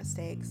will make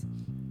mistakes.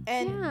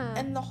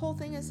 And the whole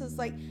thing is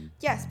like,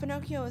 yes,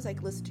 Pinocchio is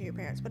like listen to your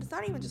parents, but it's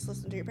not even just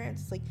listen to your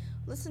parents. It's like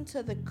listen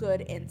to the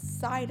good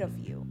inside of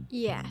you.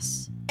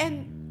 Yes.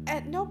 And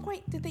at no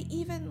point did they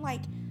even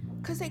like,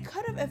 because they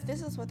could have, if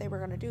this is what they were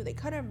going to do, they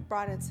could have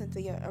brought in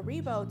Cynthia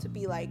Erivo to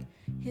be like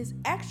his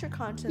extra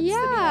conscience. Yeah.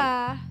 To be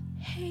like,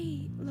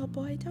 hey, little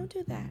boy, don't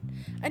do that.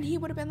 And he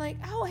would have been like,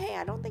 oh, hey,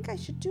 I don't think I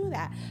should do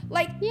that.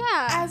 Like,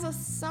 as a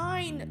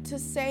sign to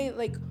say,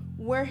 like,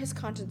 where his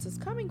conscience is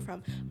coming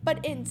from.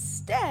 But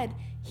instead,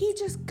 he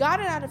just got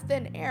it out of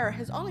thin air,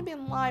 has only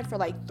been live for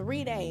like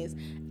 3 days,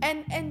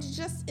 and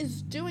just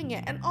is doing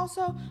it. And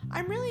also,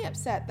 I'm really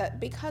upset that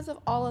because of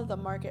all of the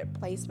market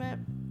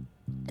placement,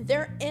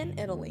 they're in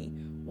Italy.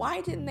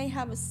 Why didn't they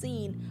have a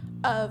scene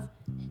of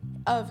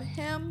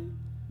him,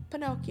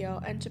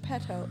 Pinocchio, and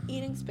Geppetto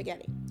eating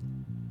spaghetti?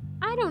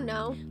 I don't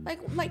know.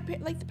 Like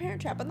the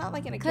Parent Trap, but not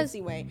like in a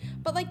kissy way.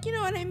 But like, you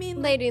know what I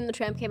mean? Lady and the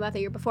Tramp came out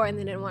the year before, and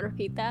they didn't want to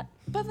repeat that.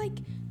 But like,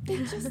 they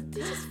just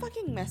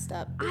fucking messed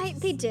up.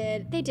 They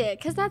did,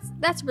 because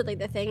that's really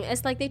the thing.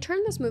 It's like they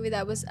turned this movie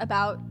that was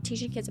about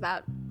teaching kids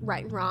about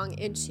right and wrong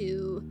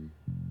into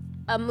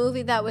a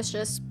movie that was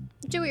just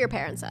do what your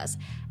parents says,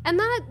 and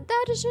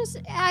that is just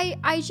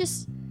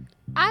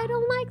I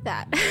don't like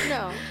that.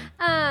 No.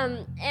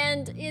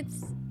 And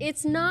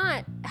it's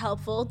not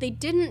helpful. They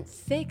didn't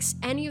fix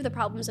any of the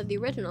problems of the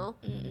original.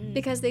 Mm-mm.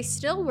 Because they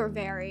still were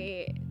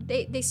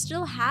they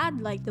still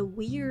had like the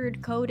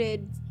weird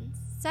coded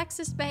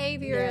sexist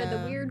behavior,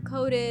 the weird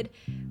coded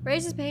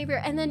racist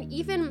behavior, and then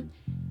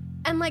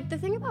like the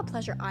thing about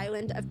Pleasure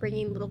Island of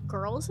bringing little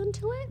girls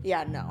into it.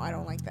 Yeah, no, I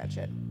don't like that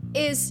shit.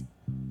 Is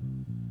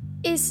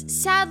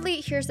sadly,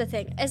 here's the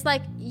thing, is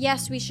like,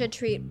 yes, we should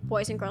treat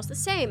boys and girls the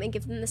same and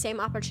give them the same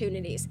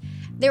opportunities.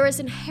 There is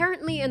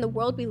inherently in the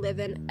world we live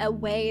in a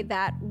way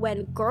that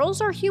when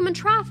girls are human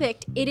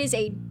trafficked, it is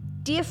a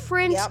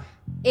different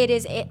it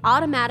is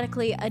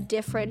automatically a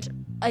different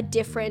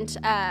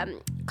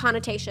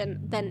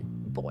connotation than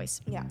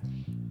boys. Yeah.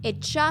 It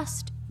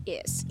just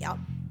is. Yeah.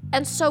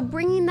 And so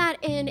bringing that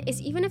in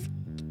is, even if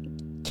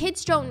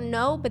kids don't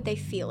know, but they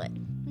feel it.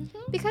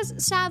 Because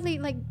sadly,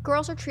 like,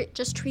 girls are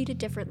just treated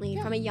differently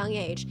from a young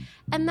age,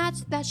 and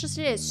that's just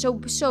it is.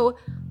 So,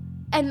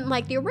 and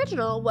like the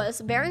original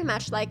was very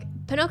much like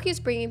Pinocchio's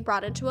being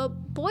brought into a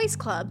boys'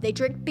 club. They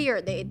drink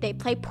beer, they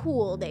play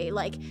pool, they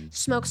like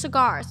smoke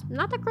cigars.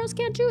 Not that girls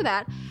can't do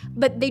that,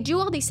 but they do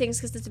all these things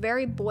because it's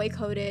very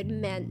boy-coded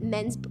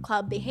men's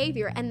club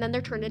behavior, and then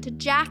they're turned into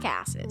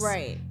jackasses.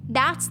 Right.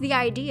 That's the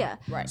idea.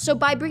 Right. So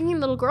by bringing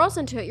little girls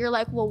into it, you're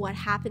like, well, what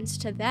happens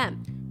to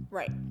them?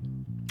 Right.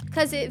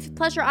 Because if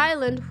Pleasure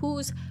Island,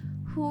 who's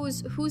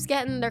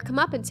getting their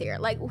comeuppance here?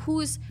 Like,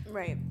 who's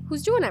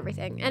doing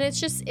everything? And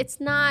it's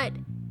not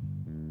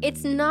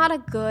a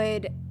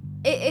good.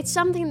 It's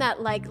something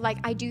that like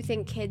I do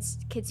think kids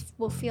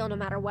will feel no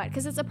matter what,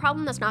 because it's a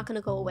problem that's not going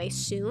to go away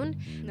soon,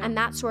 and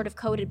that sort of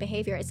coded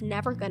behavior is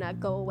never going to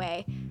go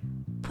away,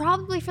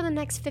 probably for the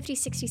next 50,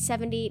 60,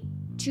 70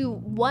 to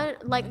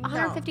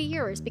 150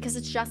 years, because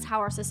it's just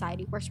how our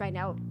society works right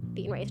now,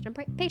 being raised in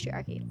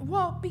patriarchy.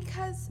 Well,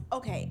 because,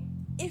 okay,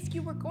 if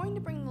you were going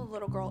to bring the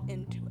little girl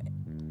into it,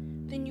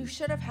 then you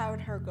should have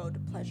had her go to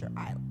Pleasure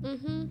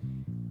Island.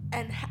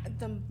 And have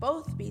them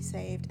both be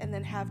saved, and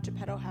then have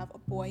Geppetto have a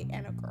boy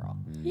and a girl.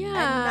 Yeah. And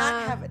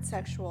not have it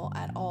sexual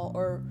at all,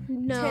 or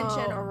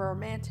tension or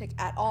romantic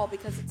at all,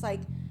 because it's like,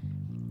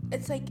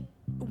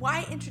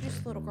 why introduce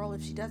the little girl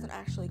if she doesn't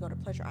actually go to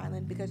Pleasure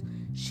Island? Because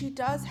she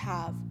does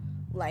have,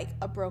 like,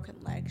 a broken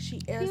leg. She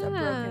is a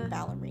broken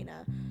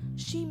ballerina.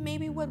 She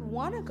maybe would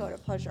want to go to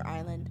Pleasure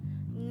Island,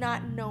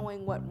 not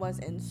knowing what was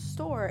in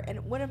store, and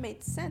it would have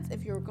made sense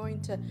if you were going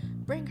to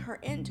bring her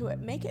into it,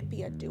 make it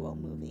be a duo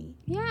movie.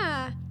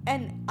 Yeah.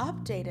 And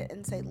update it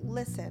and say,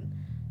 listen,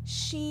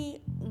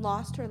 she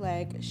lost her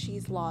leg,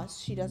 she's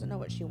lost, she doesn't know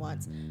what she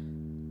wants.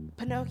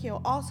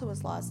 Pinocchio also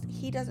is lost,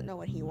 he doesn't know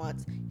what he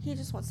wants, he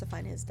just wants to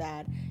find his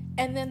dad.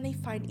 And then they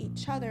find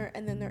each other,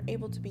 and then they're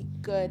able to be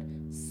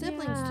good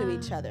siblings to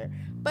each other.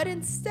 But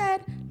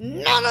instead,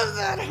 none of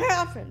that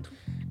happened.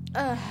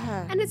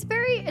 And it's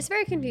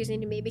very confusing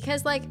to me,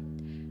 because like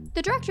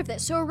the director of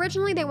this, so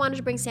originally they wanted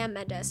to bring Sam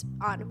Mendes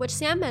on, which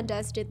Sam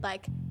Mendes did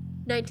like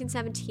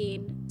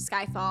 1917,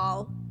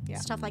 Skyfall,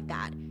 stuff like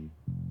that.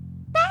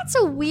 That's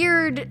a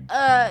weird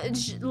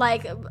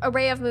like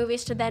array of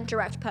movies to then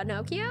direct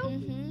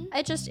Pinocchio.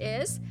 It just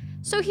is.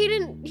 So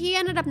he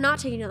ended up not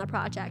taking another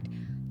project.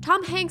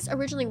 Tom Hanks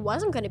originally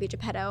wasn't going to be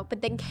Geppetto,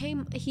 but then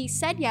he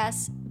said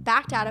yes,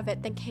 backed out of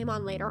it, then came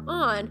on later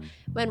on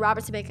when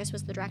Robert Zemeckis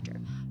was the director.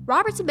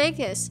 Robert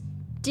Zemeckis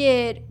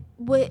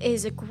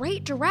is a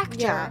great director.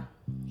 Yeah.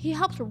 He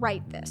helped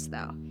write this,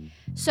 though.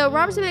 So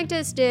Robert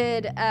Zemeckis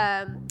did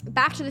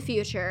Back to the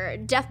Future,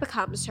 Death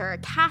Becomes Her,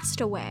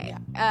 Castaway,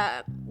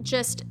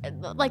 just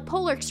like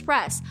Polar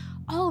Express,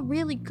 all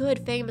really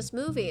good, famous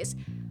movies.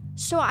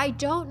 So I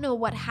don't know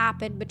what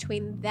happened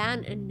between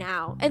then and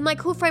now. And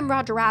like Who Framed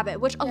Roger Rabbit,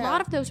 which a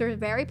lot of those are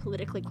very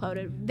politically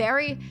quoted,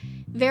 very,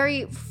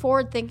 very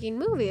forward-thinking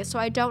movies. So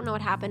I don't know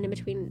what happened in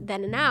between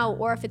then and now,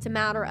 or if it's a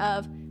matter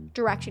of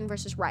directing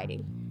versus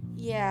writing.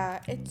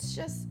 Yeah, it's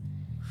just,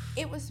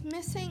 it was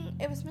missing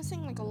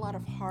like a lot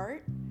of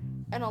heart,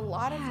 and a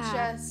lot of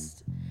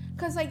just,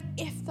 because like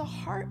if the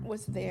heart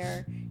was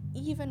there,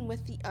 even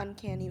with the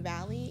uncanny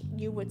valley,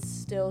 you would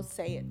still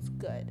say it's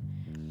good.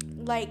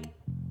 Like,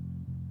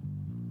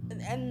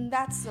 and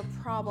that's the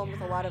problem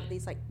with a lot of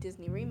these like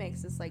Disney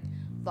remakes, is like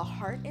the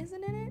heart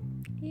isn't in it.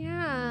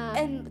 Yeah.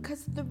 And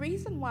because the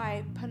reason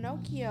why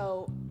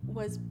Pinocchio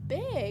was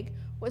big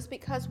was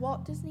because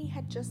Walt Disney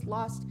had just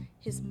lost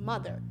his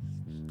mother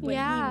when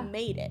he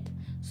made it.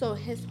 So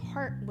his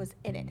heart was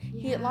in it.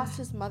 He had lost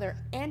his mother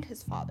and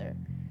his father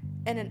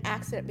in an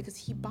accident because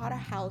he bought a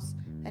house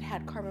that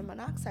had carbon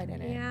monoxide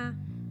in it. Yeah.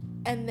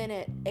 And then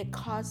it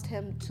caused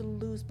him to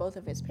lose both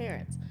of his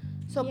parents.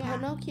 So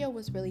Pinocchio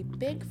was really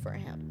big for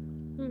him.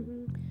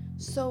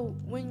 So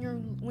when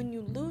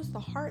you lose the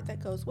heart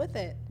that goes with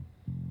it,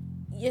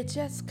 you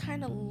just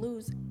kind of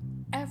lose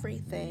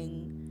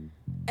everything,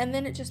 and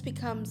then it just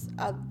becomes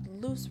a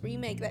loose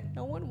remake that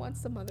no one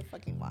wants to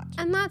motherfucking watch.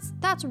 And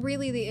that's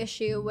really the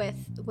issue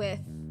with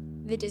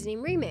the Disney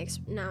remakes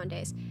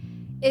nowadays.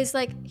 Is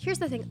like, here's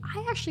the thing,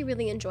 I actually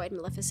really enjoyed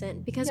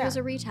Maleficent because it was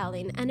a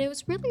retelling, and it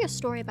was really a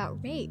story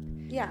about rape.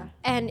 Yeah.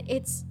 And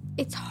it's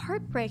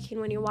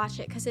heartbreaking when you watch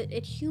it because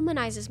it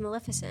humanizes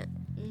Maleficent.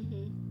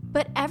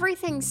 But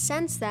everything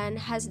since then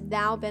has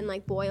now been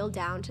like boiled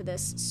down to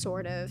this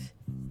sort of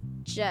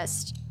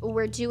just,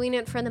 we're doing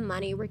it for the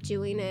money, we're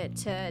doing it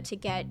to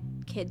get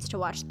kids to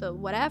watch the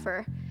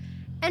whatever.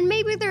 And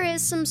maybe there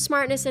is some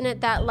smartness in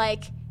it that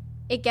like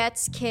it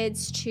gets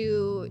kids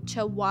to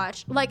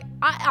watch. Like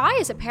I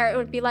as a parent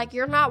would be like,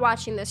 you're not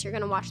watching this, you're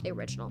gonna watch the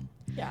original.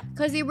 Yeah.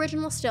 Because the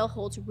original still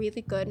holds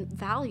really good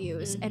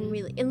values and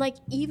like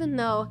even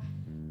though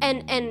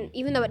And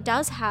even though it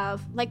does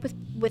have, like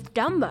with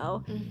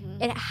Dumbo,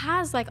 it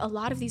has like a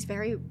lot of these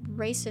very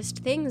racist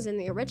things in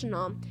the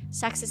original,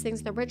 sexist things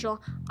in the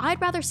original.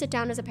 I'd rather sit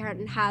down as a parent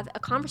and have a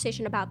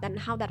conversation about that and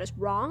how that is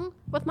wrong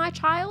with my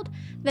child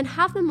than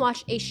have them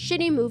watch a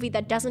shitty movie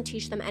that doesn't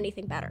teach them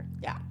anything better.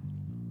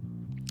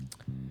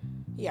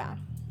 Yeah.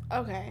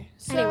 Okay.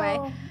 So,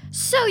 Anyway,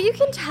 so you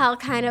can tell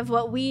kind of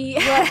what we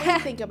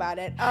think about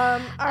it.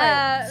 All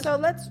right. So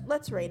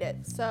let's rate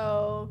it.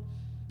 So,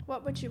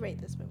 what would you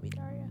rate this movie,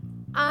 Daria?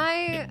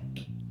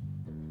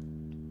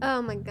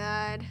 Oh my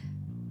god.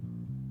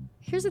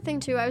 Here's the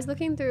thing too. I was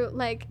looking through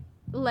like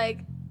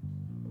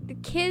the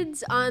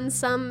kids on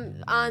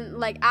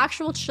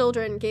actual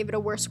children gave it a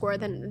worse score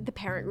than the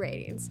parent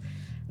ratings.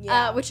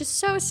 Yeah. Which is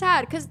so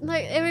sad because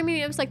I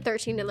mean it was like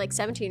 13 to like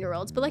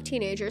 17-year-olds, but like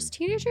teenagers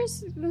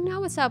know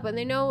what's up and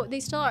they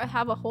still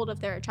have a hold of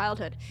their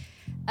childhood.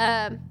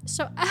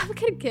 So I'm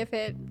gonna give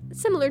it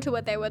similar to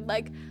what they would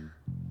like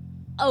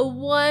a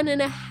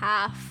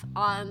 1.5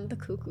 on the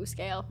cuckoo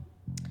scale.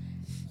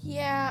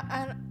 Yeah,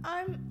 and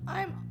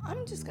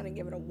I'm just gonna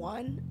give it a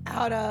 1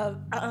 out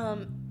of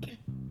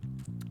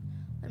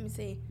let me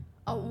see,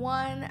 a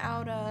 1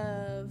 out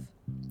of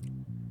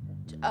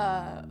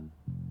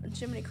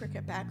Jiminy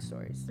Cricket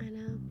backstories. I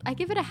know. I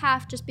give it a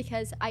half just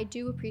because I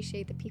do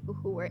appreciate the people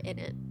who were in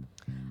it.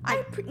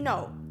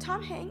 No,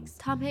 Tom Hanks,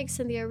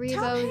 Cynthia Erivo.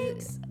 Tom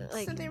Hanks,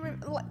 Cynthia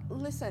Erivo,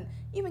 listen,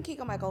 even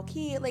Keegan-Michael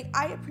Key, like,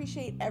 I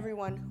appreciate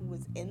everyone who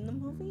was in the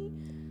movie,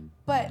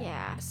 but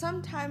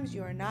sometimes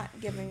you are not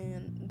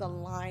given the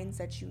lines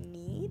that you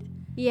need.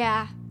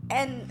 Yeah.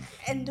 And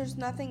there's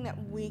nothing that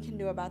we can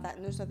do about that,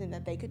 and there's nothing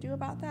that they could do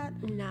about that.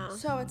 No.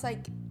 So it's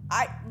like,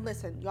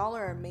 listen, y'all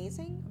are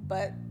amazing,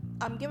 but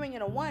I'm giving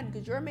it a 1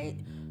 because you're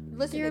amazing.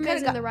 Listen, you're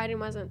amazing. The writing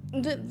wasn't.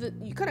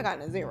 You could have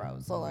gotten a 0.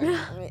 So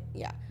like,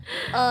 yeah.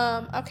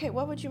 Okay,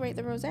 what would you rate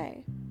the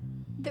rosé?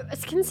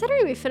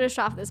 Considering we finished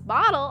off this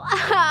bottle,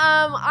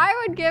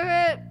 I would give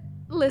it.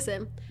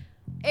 Listen,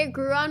 it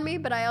grew on me,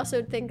 but I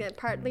also think it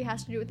partly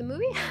has to do with the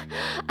movie.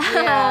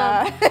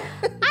 Yeah.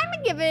 I'm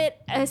gonna give it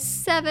a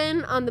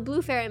 7 on the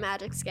Blue Fairy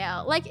Magic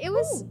scale. Like it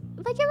was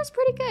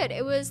pretty good.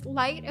 It was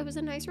light. It was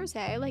a nice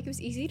rosé. Like it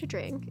was easy to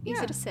drink,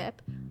 easy to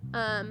sip.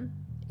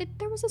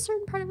 There was a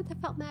certain part of it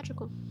that felt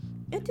magical.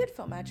 It did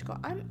feel magical.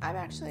 I'm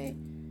actually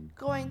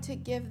going to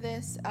give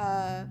this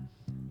a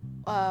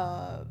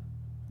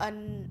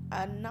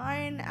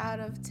 9 out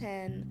of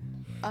 10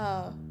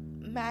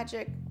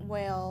 magic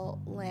whale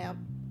lamp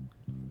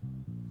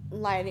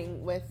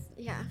lighting with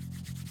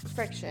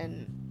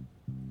friction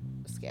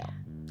scale.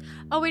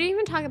 Oh, we didn't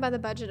even talk about the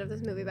budget of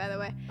this movie, by the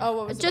way. Oh,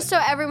 what was just so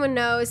everyone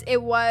knows,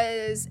 it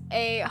was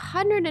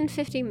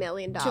 $150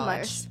 million. Too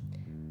much.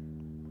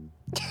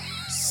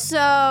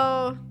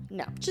 So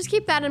no, just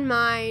keep that in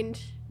mind.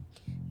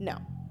 No.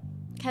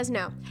 Because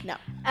no.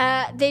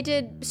 They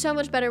did so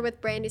much better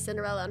with Brandy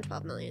Cinderella on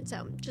 $12 million,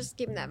 so just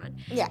keep that in mind.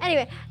 Yeah.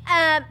 Anyway,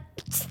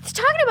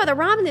 talking about the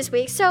ramen this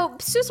week, so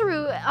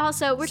Susaru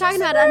also, we're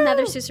talking about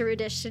another Susaru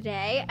dish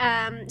today.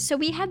 So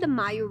we had the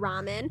Mayu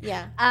ramen,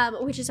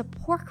 which is a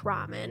pork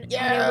ramen, and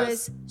it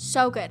was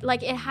so good.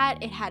 Like it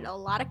had a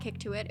lot of kick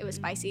to it. It was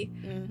spicy,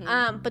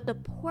 but the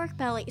pork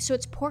belly, so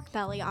it's pork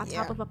belly on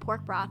top of a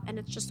pork broth, and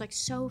it's just like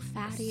so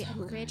fatty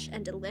and rich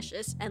and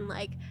delicious and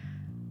like.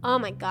 Oh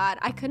my god,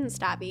 I couldn't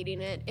stop eating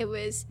it. It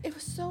was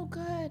so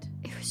good.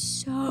 It was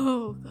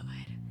so good.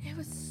 It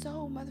was so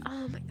Oh my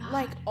god.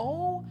 Like,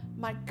 oh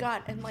my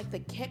god. And like the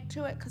kick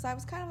to it, because I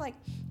was kind of like,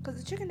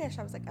 because the chicken dish,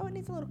 I was like, oh, it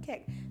needs a little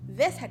kick.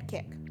 This had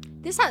kick.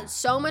 This had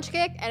so much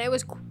kick, and it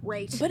was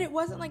great. But it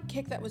wasn't like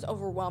kick that was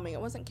overwhelming.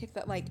 It wasn't kick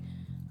that like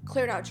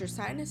cleared out your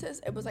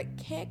sinuses. It was like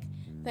kick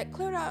that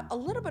cleared out a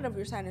little bit of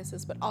your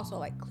sinuses, but also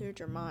like cleared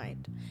your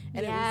mind.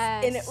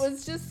 And it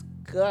was just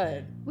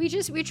good. We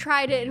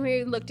tried it and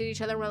we looked at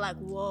each other and we're like,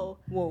 whoa.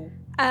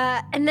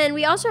 And then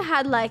we also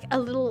had like a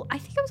little, I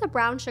think it was a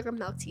brown sugar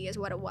milk tea is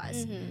what it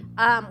was,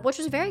 which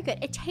was very good.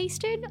 It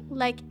tasted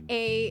like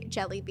a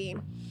jelly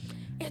bean.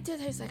 It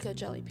did taste like a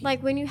jelly bean.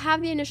 Like when you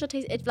have the initial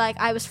taste, it's like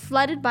I was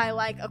flooded by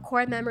like a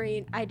core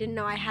memory I didn't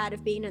know I had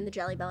of being in the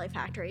Jelly Belly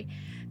factory.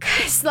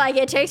 Cause like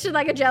it tasted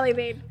like a jelly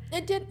bean.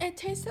 It did. It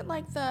tasted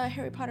like the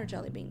Harry Potter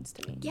jelly beans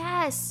to me.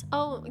 Yes.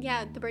 Oh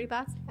yeah, the Birdie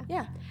Bots.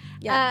 Yeah.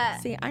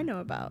 See, I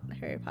know about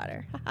Harry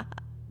Potter.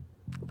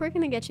 We're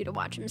gonna get you to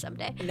watch them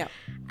someday. No.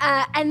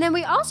 And then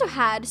we also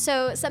had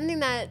something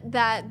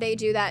that they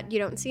do that you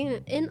don't see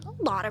in a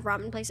lot of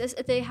ramen places.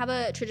 They have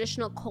a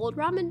traditional cold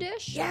ramen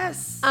dish.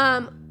 Yes.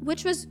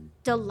 Which was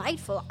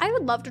delightful. I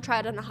would love to try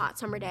it on a hot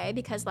summer day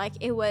because like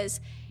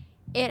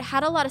it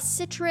had a lot of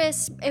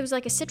citrus. It was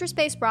like a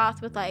citrus-based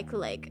broth with like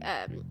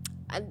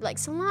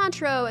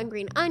cilantro and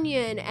green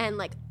onion and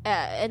like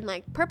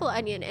purple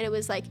onion, and it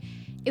was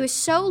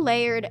so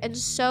layered and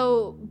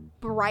so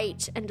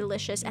bright and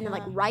delicious, and then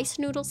like rice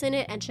noodles in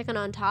it and chicken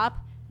on top.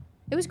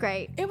 It was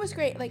great. It was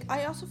great. Like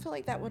I also feel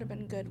like that would have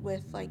been good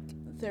with like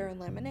their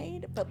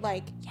lemonade, but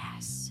like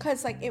yes,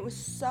 because like it was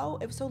so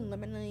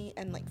lemony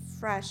and like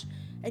fresh,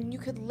 and you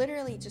could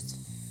literally just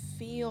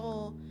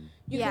feel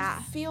You Yeah.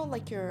 can feel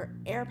like your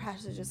air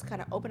passages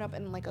kind of open up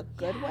in like a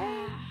good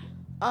way.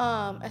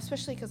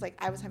 Especially because like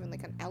I was having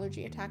like an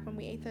allergy attack when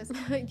we ate this.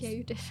 Yeah,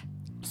 you did.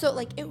 So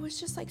like it was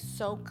just like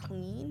so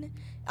clean.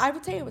 I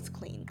would say it was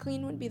clean.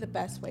 Clean would be the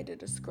best way to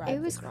describe It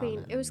was this clean.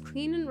 ramen. It was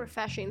clean and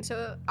refreshing.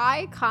 So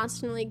I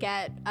constantly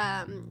get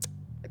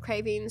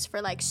cravings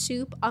for like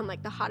soup on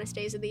like the hottest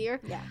days of the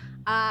year.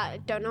 Yeah.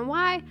 Don't know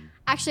why.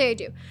 Actually, I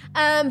do.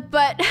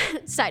 But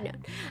side note.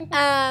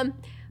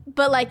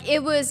 But like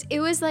it was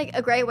like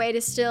a great way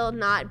to still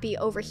not be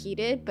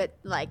overheated, but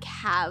like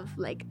have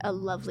like a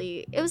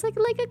lovely. It was like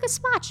a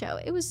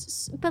gazpacho. It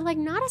was, but like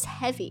not as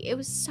heavy. It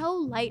was so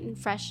light and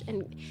fresh,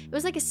 and it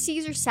was like a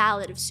Caesar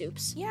salad of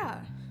soups.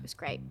 Yeah. It was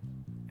great.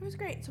 It was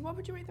great. So what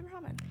would you rate the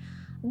ramen?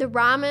 The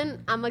ramen,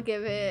 I'm gonna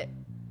give it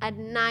a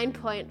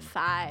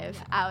 9.5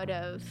 out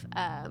of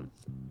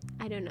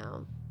I don't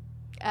know.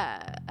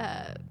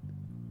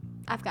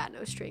 I've got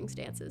no strings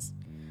dances.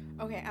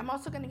 Okay, I'm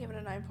also gonna give it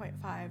a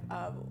 9.5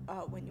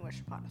 of When You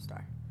Wish Upon a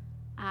Star.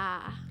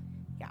 Ah.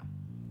 Yeah.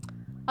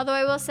 Although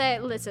I will say,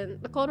 listen,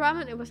 the cold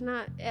ramen, it was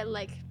not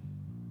like.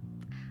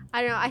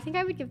 I don't know. I think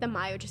I would give the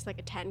mayo just like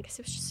a 10 because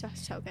it was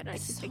just so good. I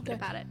keep thinking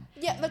about it.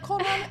 Yeah, the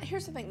cold ramen.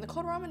 Here's the thing: the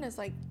cold ramen is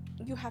like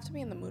you have to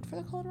be in the mood for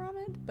the cold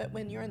ramen, but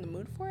when you're in the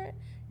mood for it,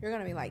 you're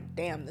gonna be like,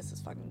 "Damn, this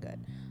is fucking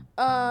good."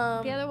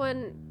 The other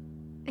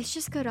one, it's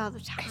just good all the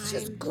time. It's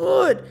just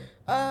good.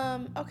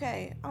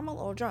 Okay, I'm a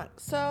little drunk,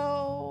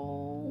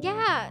 so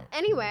Yeah.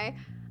 Anyway,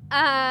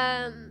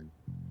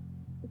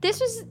 this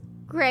was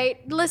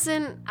great.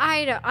 Listen,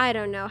 I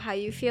don't know how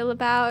you feel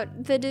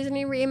about the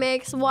Disney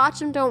remakes. Watch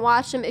them, don't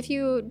watch them. If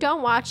you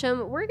don't watch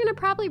them, we're gonna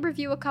probably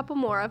review a couple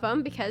more of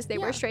them because they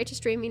were straight to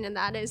streaming, and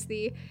that is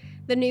the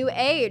new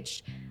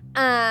age.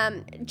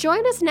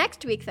 Join us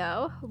next week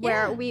though,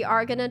 where we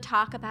are gonna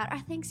talk about our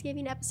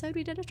Thanksgiving episode.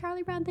 We did a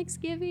Charlie Brown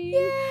Thanksgiving,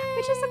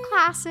 which is a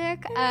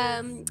classic.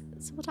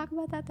 So we'll talk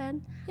about that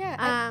then.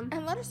 Yeah,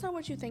 and let us know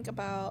what you think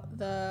about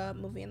the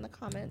movie in the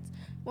comments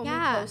when we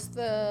post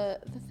the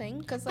thing.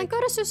 Because like, and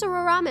go to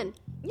Susuro Ramen.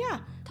 Yeah,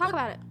 Talk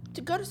about it.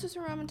 To go to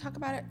Susuro Ramen, talk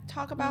about it.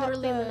 Talk about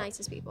Literally the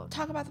nicest people.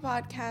 Talk about the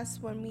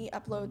podcast when we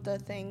upload the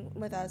thing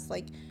with us.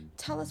 Like,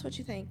 tell us what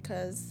you think.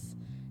 Cause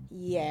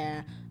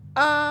yeah.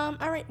 All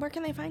right, where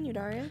can they find you,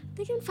 Daria?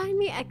 They can find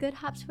me at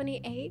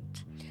GoodHops28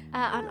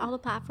 on all the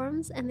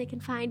platforms, and they can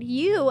find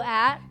you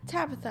at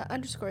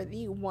Tabitha_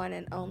 the one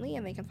and only,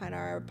 and they can find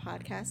our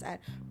podcast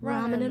at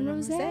Ramen and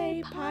Rose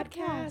Rosé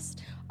Podcast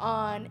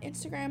on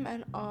Instagram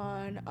and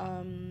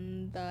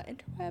on the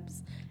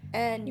interwebs.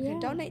 And you can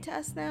donate to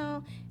us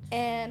now,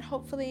 and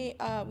hopefully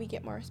we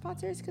get more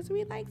sponsors because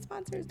we like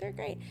sponsors. They're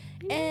great.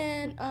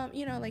 And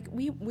you know, like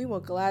we will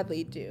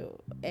gladly do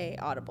a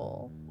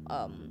Audible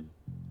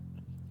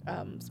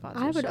sponsorship.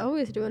 I would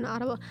always do an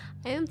Audible.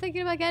 I am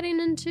thinking about getting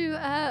into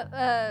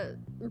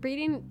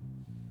reading,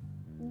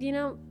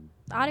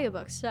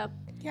 audiobooks. So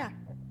Yeah.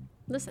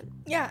 listen.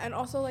 Yeah, and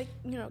also like,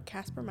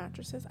 Casper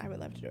mattresses. I would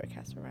love to do a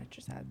Casper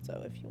mattress ad.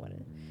 So if you want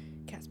to,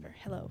 Casper,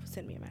 hello,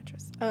 send me a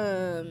mattress.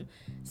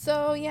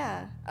 So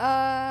yeah.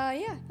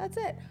 Yeah, that's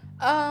it.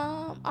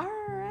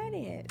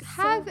 Alrighty.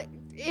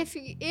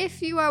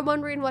 If you are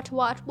wondering what to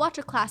watch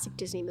a classic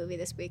Disney movie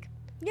this week.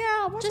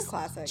 Yeah, watch a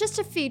classic. Just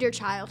to feed your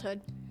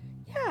childhood.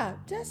 Yeah,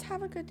 just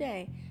have a good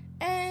day.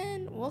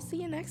 And we'll see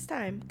you next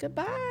time.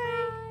 Goodbye.